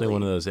 It's actually really?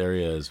 One of those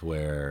areas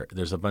where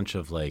there's a bunch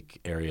of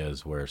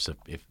areas where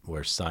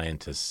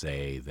scientists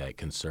say that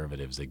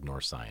conservatives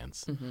ignore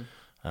science.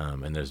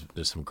 And there's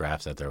some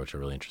graphs out there which are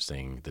really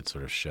interesting that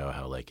sort of show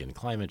how in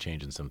climate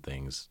change and some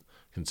things,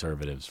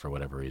 conservatives for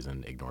whatever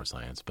reason ignore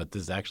science. But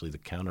this is actually the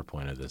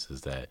counterpoint of this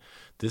is that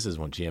this is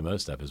when GMO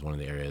stuff is one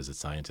of the areas that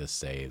scientists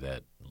say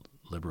that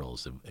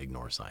liberals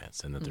ignore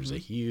science, and that there's a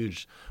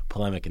huge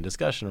polemic and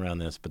discussion around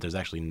this, but there's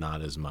actually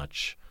not as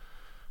much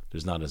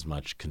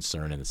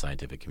concern in the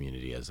scientific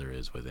community as there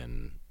is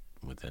within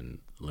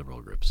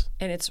liberal groups.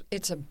 And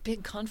it's a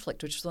big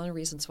conflict, which is one of the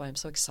reasons why I'm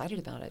so excited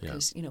about it.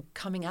 Because,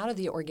 coming out of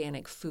the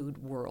organic food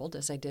world,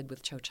 as I did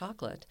with Cho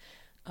Chocolate,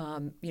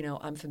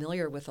 I'm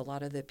familiar with a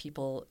lot of the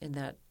people in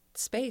that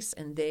space,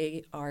 and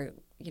they are,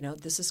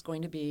 this is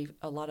going to be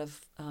a lot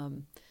of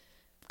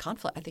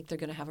conflict. I think they're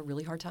going to have a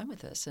really hard time with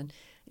this. And,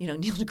 Neil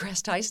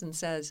deGrasse Tyson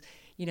says,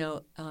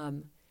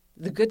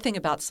 the good thing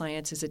about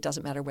science is it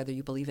doesn't matter whether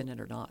you believe in it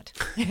or not.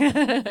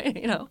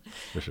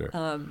 For sure.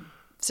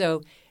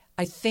 So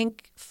I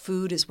think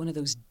food is one of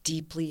those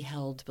deeply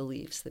held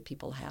beliefs that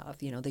people have.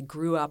 They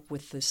grew up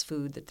with this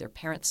food that their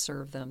parents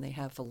served them. They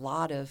have a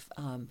lot of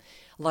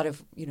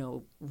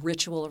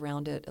ritual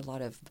around it, a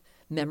lot of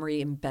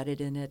memory embedded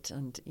in it,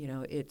 and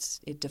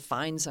it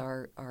defines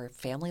our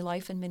family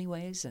life in many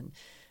ways. And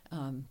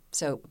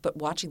but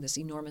watching this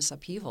enormous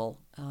upheaval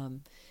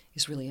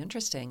is really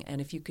interesting.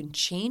 And if you can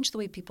change the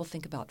way people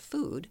think about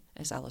food,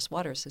 as Alice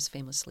Waters has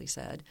famously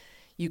said,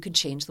 you can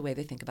change the way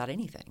they think about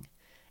anything.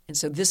 And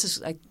so this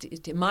is,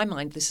 in my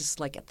mind, this is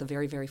like at the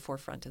very, very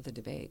forefront of the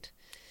debate.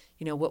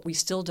 What we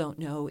still don't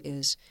know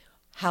is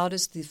how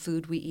does the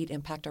food we eat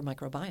impact our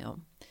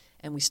microbiome?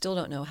 And we still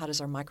don't know how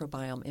does our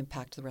microbiome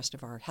impact the rest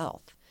of our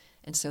health.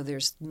 And so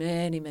there's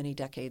many, many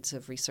decades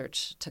of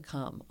research to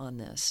come on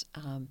this.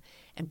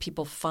 And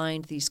people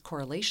find these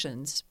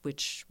correlations,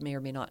 which may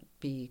or may not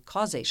be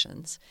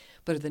causations,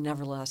 but are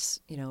nevertheless,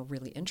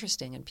 really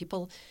interesting. And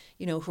people,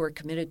 who are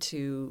committed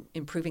to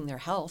improving their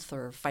health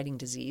or fighting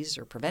disease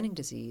or preventing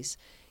disease,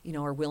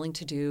 are willing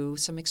to do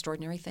some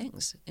extraordinary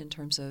things in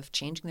terms of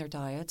changing their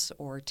diets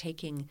or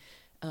taking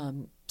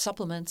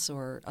supplements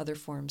or other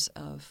forms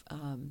of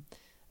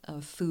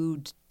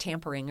food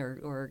tampering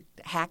or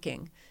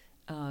hacking,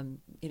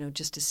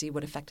 just to see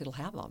what effect it'll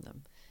have on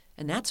them.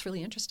 And that's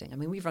really interesting. I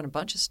mean, we've run a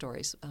bunch of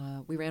stories.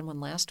 We ran one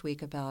last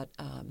week about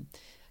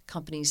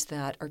companies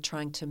that are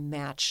trying to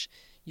match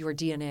your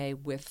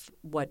DNA with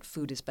what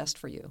food is best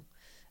for you.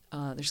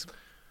 There's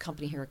a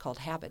company here called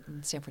Habit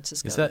in San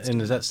Francisco.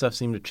 Does that stuff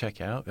seem to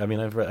check out? I mean,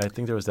 I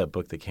think there was that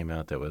book that came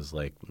out that was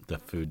like the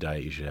food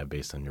diet you should have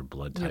based on your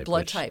blood type. Your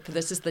blood type.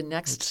 This is the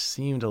next. It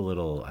seemed a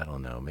little. I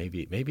don't know.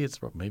 Maybe it's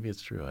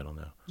true. I don't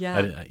know.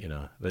 Yeah.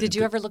 Did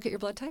you ever look at your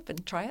blood type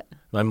and try it?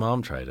 My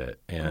mom tried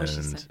it,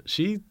 and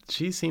she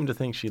seemed to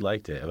think she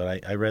liked it.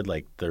 But I read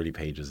like 30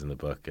 pages in the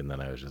book, and then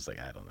I was just like,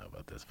 I don't know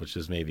about this, which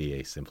is maybe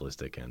a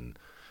simplistic and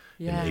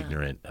an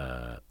ignorant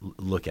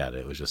look at it.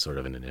 It was just sort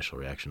of an initial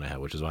reaction I had,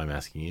 which is why I'm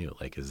asking you.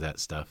 Like, is that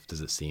stuff?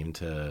 Does it seem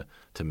to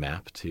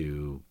map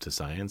to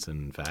science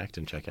and fact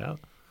and check out?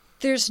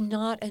 There's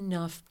not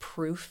enough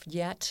proof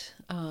yet.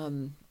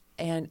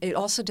 And it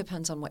also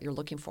depends on what you're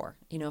looking for.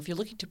 If you're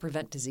looking to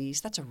prevent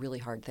disease, that's a really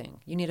hard thing.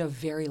 You need a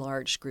very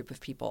large group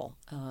of people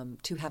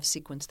to have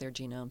sequenced their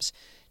genomes,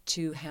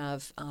 to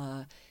have,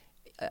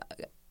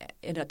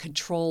 in a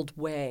controlled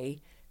way,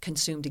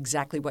 consumed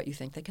exactly what you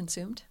think they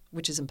consumed,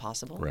 which is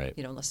impossible. Right.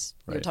 Unless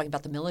you're talking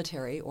about the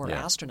military or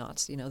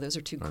astronauts. Those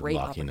are two great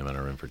locking them in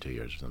a room for 2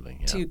 years or something.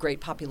 Yeah. Two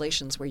great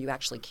populations where you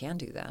actually can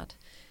do that.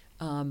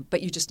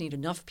 But you just need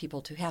enough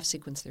people to have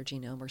sequenced their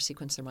genome or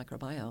sequence their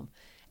microbiome,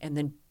 and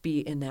then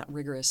be in that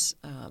rigorous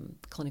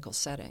clinical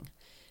setting.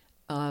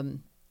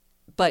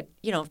 But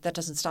that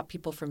doesn't stop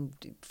people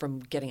from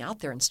getting out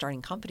there and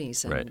starting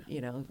companies and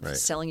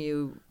selling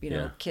you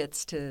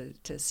kits to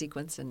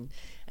sequence and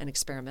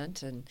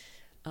experiment. And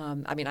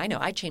I know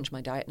I changed my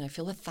diet and I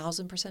feel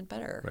 1,000%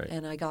 better. Right.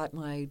 And I got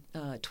my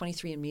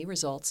 23andMe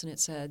results, and it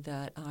said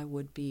that I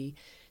would be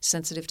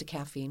sensitive to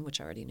caffeine,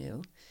 which I already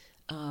knew,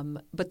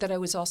 but that I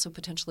was also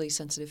potentially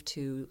sensitive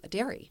to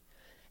dairy.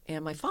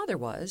 And my father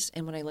was.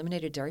 And when I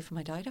eliminated dairy from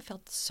my diet, I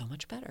felt so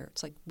much better.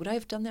 It's like, would I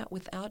have done that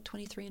without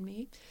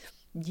 23andMe?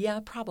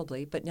 Yeah,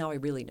 probably. But now I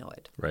really know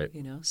it. Right.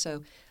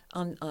 So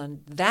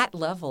on that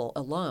level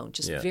alone,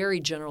 just very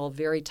general,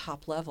 very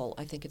top level,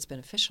 I think it's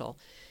beneficial.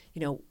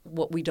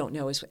 What we don't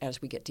know is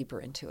as we get deeper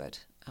into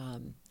it.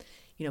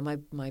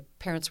 My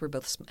parents were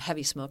both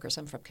heavy smokers.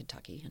 I'm from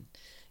Kentucky,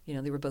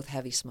 and they were both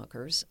heavy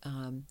smokers.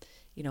 And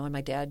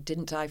my dad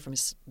didn't die from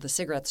the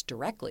cigarettes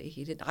directly.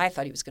 He didn't. I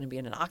thought he was going to be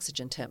in an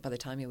oxygen tent by the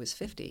time he was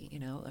 50.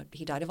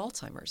 He died of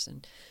Alzheimer's,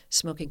 and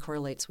smoking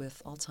correlates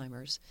with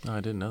Alzheimer's. Oh,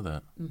 I didn't know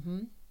that.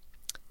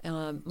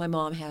 Mm-hmm. My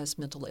mom has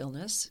mental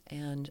illness,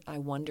 and I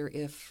wonder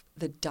if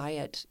the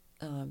diet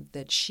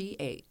that she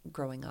ate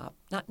growing up,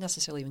 not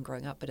necessarily even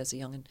growing up, but as a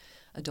young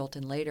adult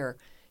and later,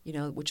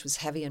 which was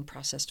heavy in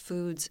processed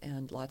foods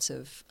and lots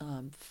of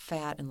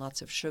fat and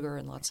lots of sugar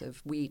and lots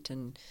of wheat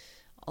and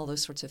all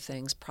those sorts of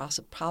things,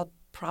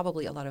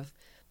 probably a lot of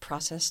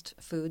processed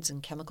foods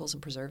and chemicals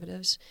and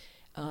preservatives,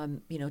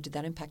 did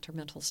that impact her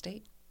mental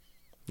state?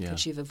 Yeah. Could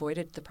she have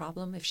avoided the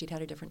problem if she'd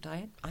had a different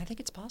diet? I think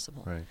it's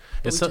possible. Right.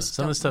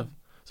 Some of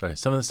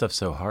the stuff's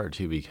so hard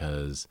too,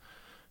 because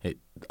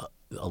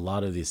a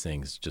lot of these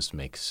things just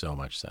make so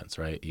much sense,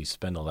 right? You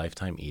spend a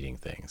lifetime eating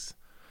things.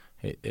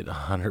 It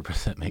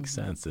 100% makes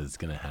sense that it's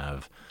going to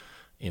have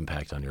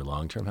impact on your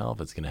long-term health.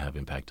 It's going to have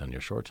impact on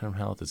your short-term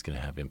health. It's going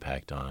to have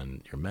impact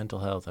on your mental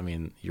health. I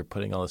mean, you're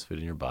putting all this food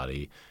in your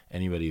body.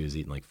 Anybody who's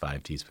eaten like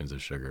 5 teaspoons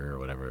of sugar or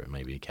whatever it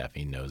may be,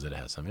 caffeine, knows that it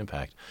has some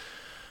impact.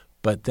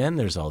 But then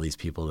there's all these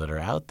people that are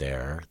out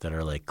there that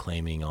are like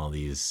claiming all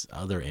these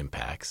other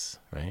impacts,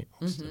 right?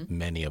 Mm-hmm.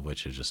 Many of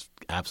which are just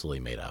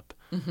absolutely made up.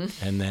 Mm-hmm.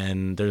 And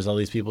then there's all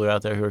these people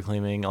out there who are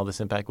claiming all this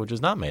impact which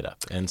is not made up.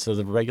 And so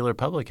the regular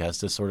public has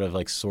to sort of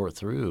like sort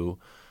through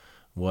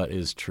what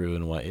is true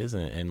and what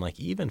isn't. And like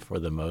even for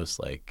the most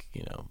like,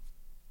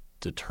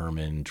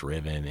 determined,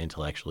 driven,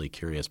 intellectually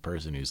curious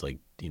person who's like,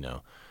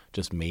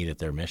 just made it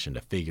their mission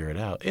to figure it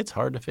out, it's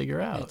hard to figure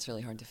out. It's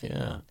really hard to figure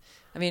out.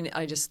 I mean,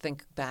 I just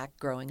think back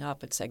growing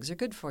up, it's eggs are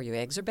good for you,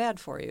 eggs are bad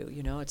for you.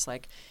 It's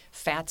like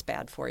fat's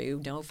bad for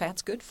you. No,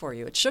 fat's good for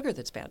you. It's sugar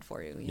that's bad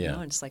for you. You know,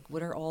 and it's like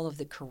what are all of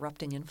the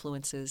corrupting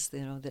influences,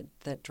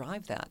 that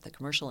drive that, the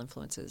commercial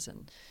influences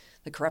and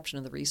the corruption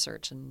of the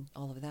research and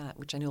all of that,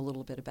 which I know a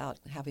little bit about,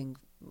 having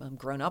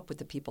grown up with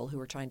the people who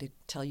are trying to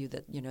tell you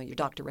that your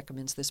doctor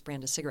recommends this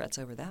brand of cigarettes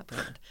over that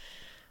brand.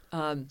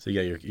 So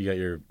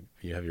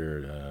you have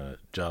your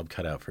job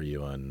cut out for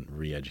you on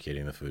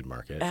re-educating the food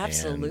market.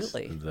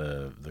 Absolutely. And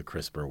the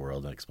CRISPR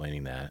world and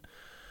explaining that.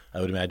 I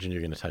would imagine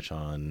you're going to touch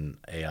on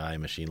AI,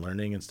 machine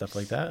learning, and stuff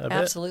like that a bit.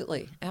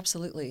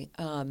 Absolutely.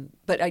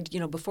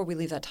 But before we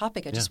leave that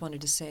topic, I just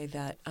wanted to say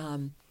that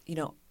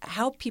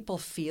how people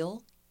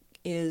feel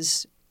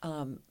is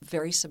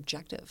very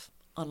subjective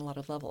on a lot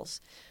of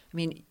levels. I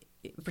mean,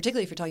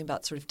 particularly if you're talking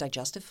about sort of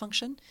digestive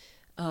function,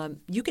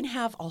 you can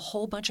have a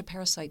whole bunch of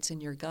parasites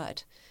in your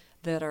gut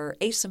that are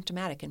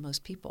asymptomatic in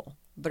most people,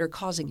 but are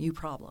causing you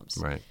problems.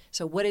 Right.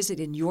 So what is it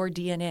in your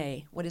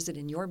DNA, what is it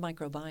in your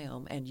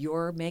microbiome and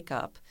your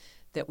makeup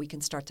that we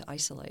can start to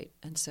isolate?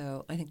 And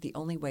so I think the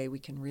only way we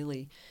can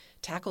really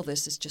tackle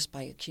this is just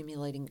by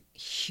accumulating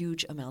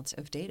huge amounts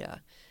of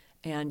data.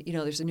 And,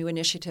 there's a new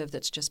initiative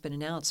that's just been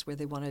announced where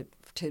they want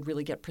to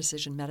really get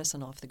precision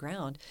medicine off the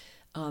ground.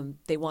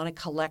 They want to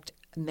collect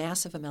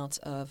massive amounts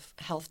of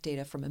health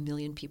data from 1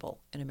 million people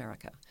in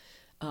America.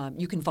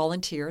 You can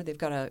volunteer. They've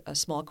got a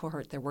small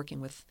cohort they're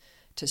working with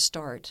to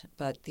start.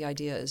 But the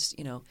idea is,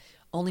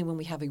 only when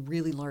we have a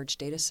really large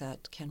data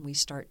set can we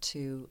start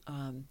to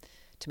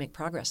make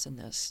progress in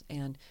this.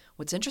 And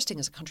what's interesting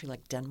is a country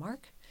like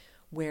Denmark,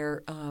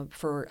 where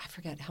for I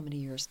forget how many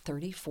years,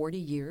 30, 40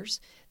 years,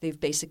 they've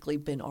basically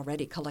been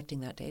already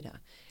collecting that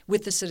data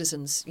with the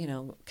citizens'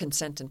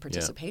 consent and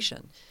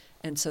participation. Yeah.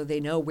 And so they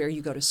know where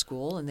you go to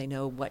school, and they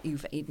know what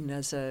you've eaten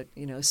as a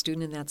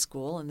student in that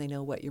school, and they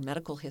know what your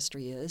medical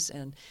history is,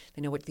 and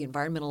they know what the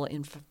environmental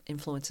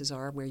influences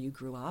are where you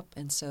grew up.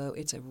 And so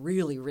it's a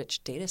really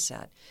rich data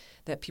set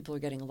that people are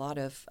getting a lot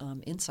of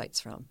insights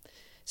from.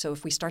 So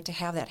if we start to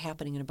have that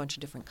happening in a bunch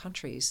of different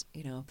countries,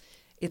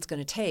 it's going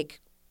to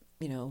take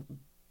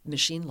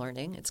machine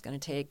learning. It's going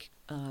to take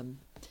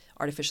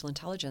artificial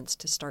intelligence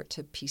to start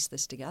to piece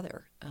this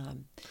together.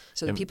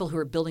 So the people who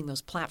are building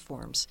those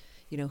platforms,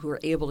 who are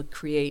able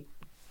to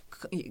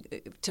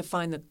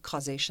find the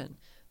causation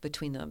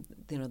between them,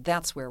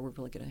 that's where we're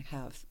really going to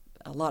have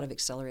a lot of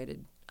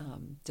accelerated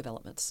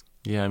developments.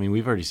 Yeah, I mean,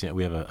 we've already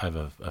seen. I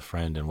have a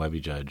friend and Webby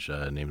Judge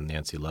named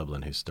Nancy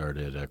Lublin who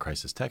started a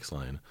crisis text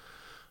line,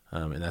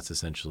 and that's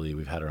essentially,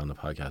 we've had her on the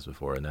podcast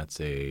before, and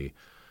that's a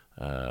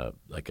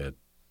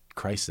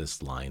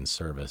crisis line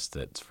service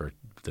that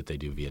they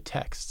do via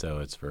text. So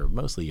it's for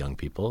mostly young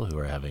people who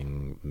are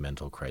having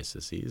mental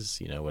crises,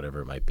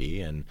 whatever it might be,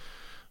 and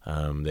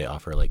they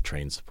offer like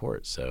trained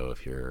support. So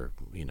if you're,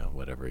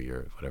 whatever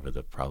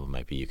the problem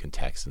might be, you can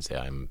text and say,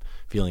 I'm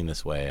feeling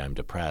this way, I'm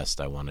depressed,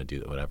 I want to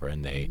do whatever,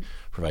 and they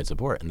provide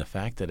support. And the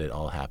fact that it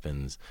all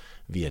happens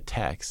via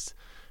text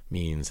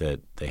means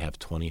that they have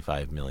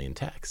 25 million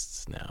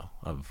texts now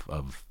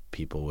of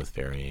people with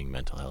varying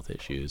mental health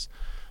issues.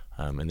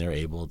 And they're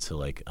able to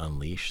like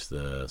unleash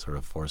the sort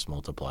of force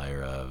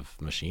multiplier of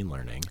machine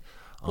learning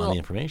on the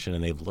information.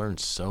 And they've learned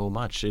so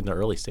much in the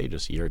early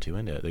stages, a year or two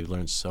into it. They've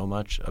learned so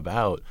much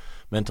about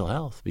mental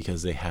health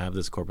because they have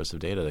this corpus of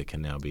data that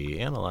can now be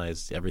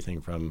analyzed, everything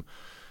from,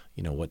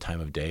 what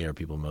time of day are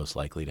people most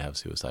likely to have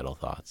suicidal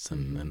thoughts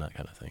and that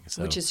kind of thing.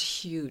 So, which is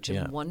huge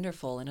and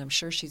wonderful. And I'm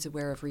sure she's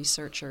aware of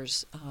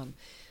researchers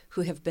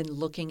who have been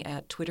looking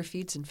at Twitter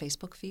feeds and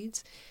Facebook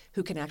feeds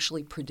who can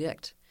actually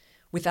predict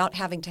without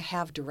having to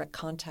have direct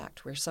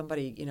contact where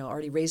somebody,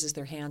 already raises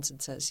their hands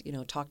and says,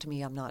 talk to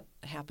me, I'm not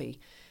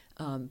happy.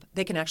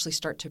 They can actually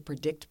start to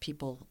predict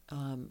people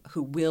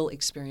who will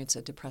experience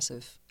a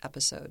depressive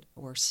episode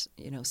or,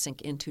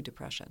 sink into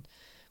depression,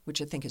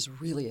 which I think is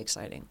really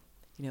exciting,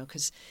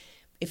 because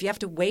if you have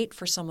to wait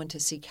for someone to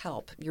seek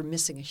help, you're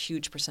missing a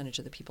huge percentage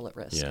of the people at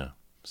risk. Yeah.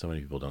 So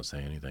many people don't say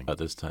anything about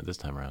this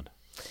time around.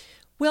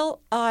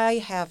 Well, I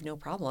have no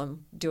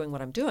problem doing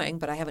what I'm doing,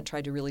 but I haven't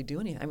tried to really do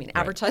anything. I mean,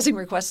 advertising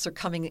requests are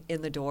coming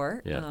in the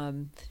door. Yeah.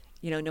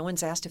 No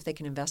one's asked if they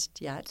can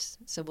invest yet,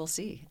 so we'll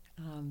see.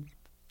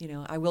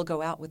 I will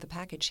go out with a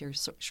package here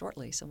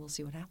shortly, so we'll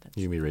see what happens.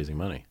 You're going to be raising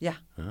money? Yeah.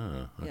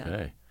 Oh,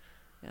 okay.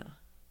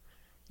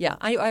 Yeah.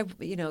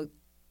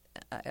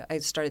 I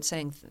started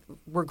saying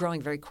we're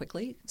growing very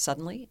quickly,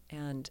 suddenly,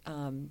 and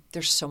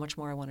there's so much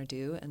more I want to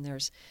do, and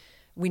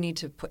we need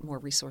to put more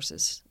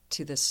resources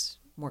to this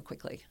more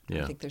quickly.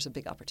 Yeah. I think there's a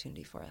big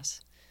opportunity for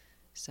us.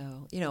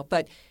 So,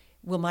 but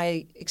will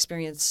my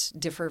experience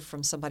differ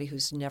from somebody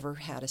who's never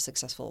had a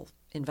successful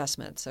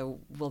investment? So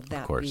will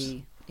that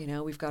be,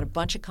 we've got a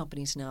bunch of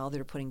companies now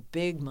that are putting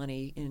big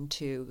money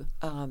into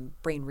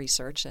brain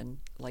research and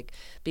like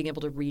being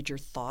able to read your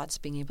thoughts,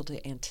 being able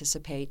to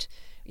anticipate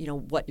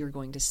what you're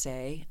going to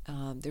say.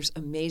 There's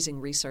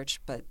amazing research,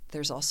 but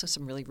there's also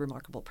some really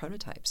remarkable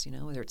prototypes,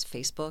 whether it's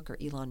Facebook or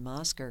Elon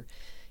Musk or,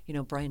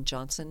 Brian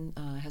Johnson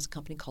has a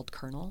company called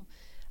Kernel.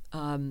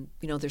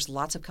 There's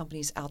lots of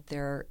companies out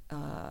there.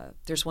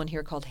 There's one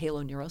here called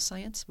Halo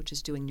Neuroscience, which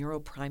is doing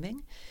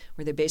neuropriming,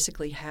 where they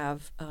basically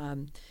have, a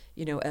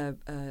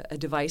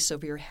device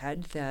over your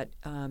head that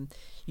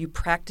you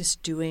practice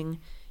doing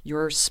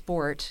your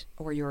sport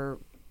or your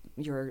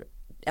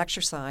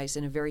exercise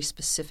in a very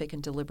specific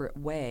and deliberate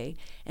way,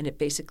 and it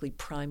basically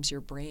primes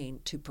your brain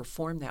to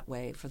perform that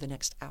way for the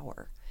next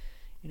hour.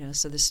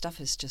 So this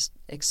stuff is just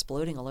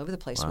exploding all over the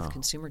place with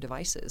consumer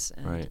devices.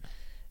 And, right.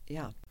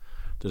 Yeah.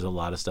 There's a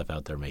lot of stuff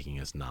out there making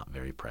us not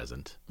very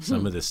present.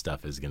 Some of this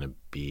stuff is going to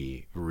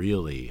be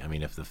really,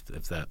 if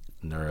that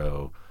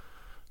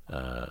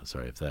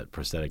if that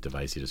prosthetic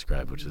device you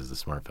described, which is the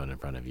smartphone in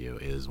front of you,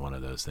 is one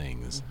of those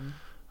things,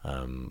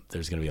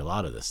 there's going to be a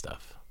lot of this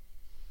stuff.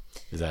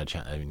 Is that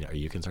are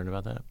you concerned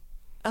about that?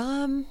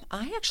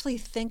 I actually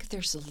think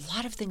there's a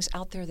lot of things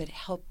out there that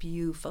help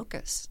you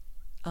focus.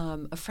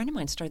 A friend of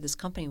mine started this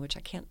company, which I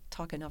can't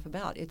talk enough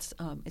about. It's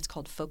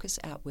called Focus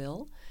at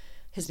Will.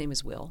 His name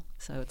is Will,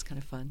 so it's kind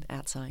of fun,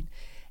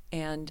 @.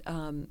 And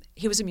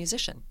he was a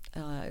musician,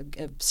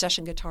 a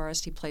session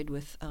guitarist. He played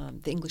with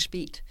the English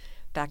Beat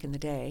back in the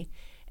day.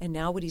 And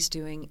now what he's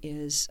doing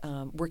is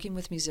working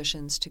with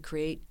musicians to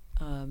create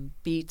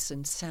beats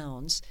and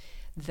sounds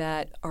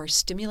that are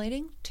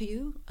stimulating to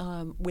you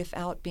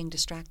without being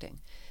distracting.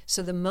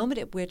 So the moment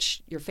at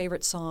which your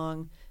favorite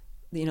song,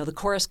 the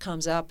chorus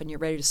comes up and you're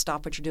ready to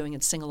stop what you're doing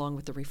and sing along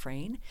with the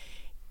refrain,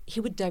 he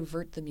would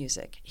divert the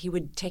music. He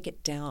would take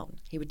it down.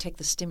 He would take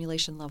the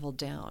stimulation level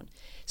down.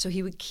 So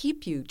he would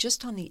keep you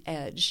just on the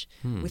edge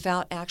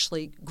without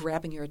actually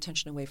grabbing your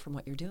attention away from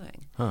what you're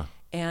doing. Huh.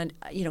 And,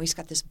 he's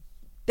got this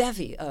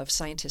bevy of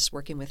scientists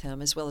working with him,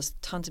 as well as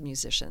tons of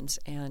musicians.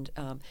 And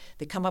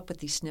they come up with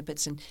these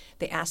snippets, and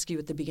they ask you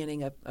at the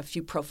beginning a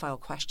few profile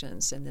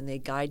questions, and then they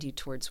guide you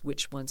towards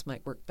which ones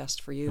might work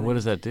best for you. And what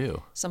does that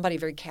do? Somebody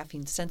very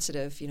caffeine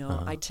sensitive,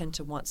 I tend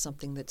to want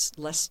something that's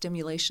less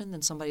stimulation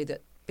than somebody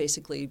that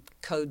basically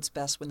codes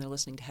best when they're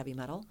listening to heavy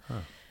metal.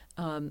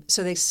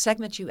 So they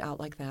segment you out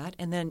like that,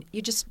 and then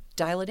you just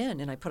dial it in.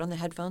 And I put on the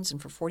headphones,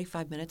 and for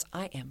 45 minutes,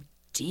 I am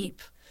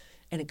deep.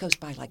 And it goes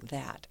by like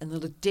that. And the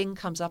little ding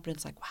comes up, and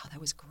it's like, wow, that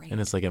was great. And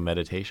it's like a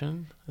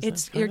meditation?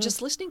 You're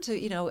just listening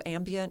to,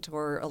 ambient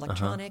or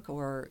electronic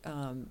or,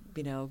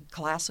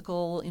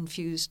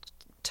 classical-infused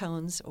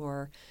tones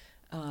or,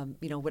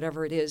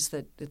 whatever it is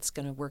that it's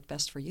going to work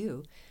best for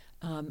you.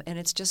 And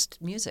it's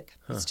just music.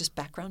 It's just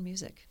background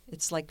music.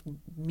 It's like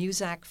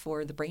Muzak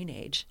for the brain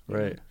age.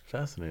 Right.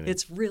 Fascinating.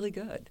 It's really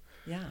good.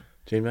 Yeah.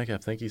 Jane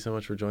Metcalfe, thank you so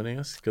much for joining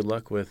us. Good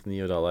luck with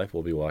Neo.Life.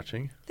 We'll be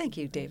watching. Thank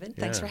you, David.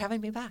 Thanks for having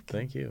me back.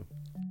 Thank you.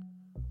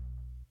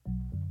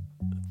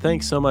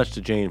 Thanks so much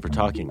to Jane for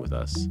talking with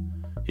us.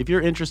 If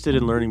you're interested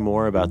in learning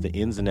more about the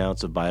ins and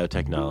outs of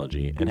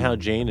biotechnology and how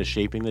Jane is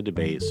shaping the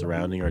debate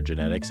surrounding our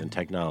genetics and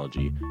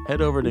technology,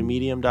 head over to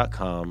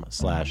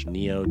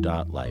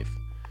medium.com/neo.life.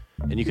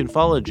 And you can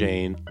follow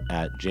Jane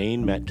at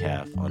Jane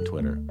Metcalfe on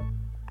Twitter.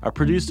 Our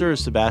producer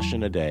is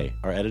Sebastian Ade.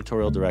 Our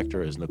editorial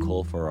director is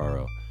Nicole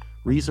Ferraro.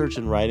 Research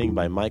and writing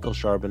by Michael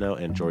Charbonneau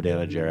and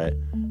Jordana Jarrett.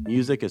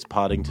 Music is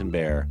Poddington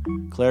Bear.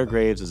 Claire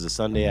Graves is a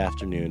Sunday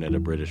afternoon at a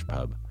British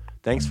pub.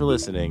 Thanks for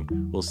listening.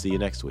 We'll see you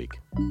next week.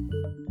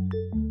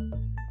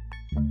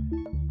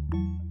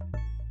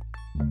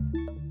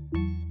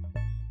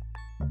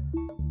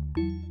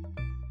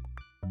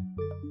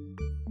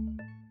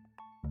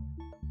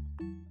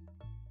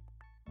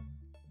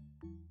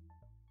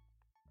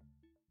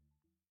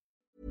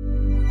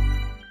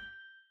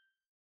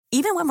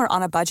 Even when we're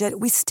on a budget,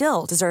 we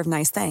still deserve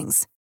nice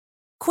things.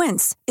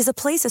 Quince is a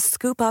place to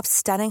scoop up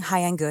stunning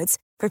high-end goods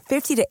for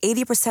 50 to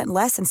 80%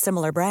 less than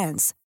similar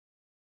brands.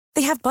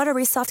 They have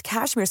buttery soft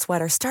cashmere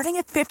sweaters starting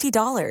at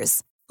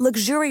 $50,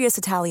 luxurious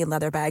Italian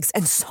leather bags,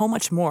 and so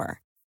much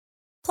more.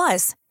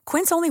 Plus,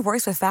 Quince only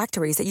works with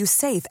factories that use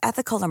safe,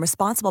 ethical, and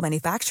responsible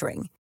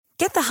manufacturing.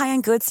 Get the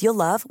high-end goods you'll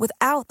love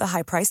without the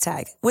high price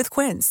tag with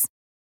Quince.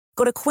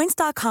 Go to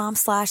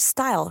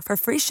quince.com/style for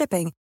free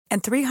shipping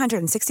and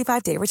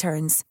 365-day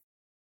returns.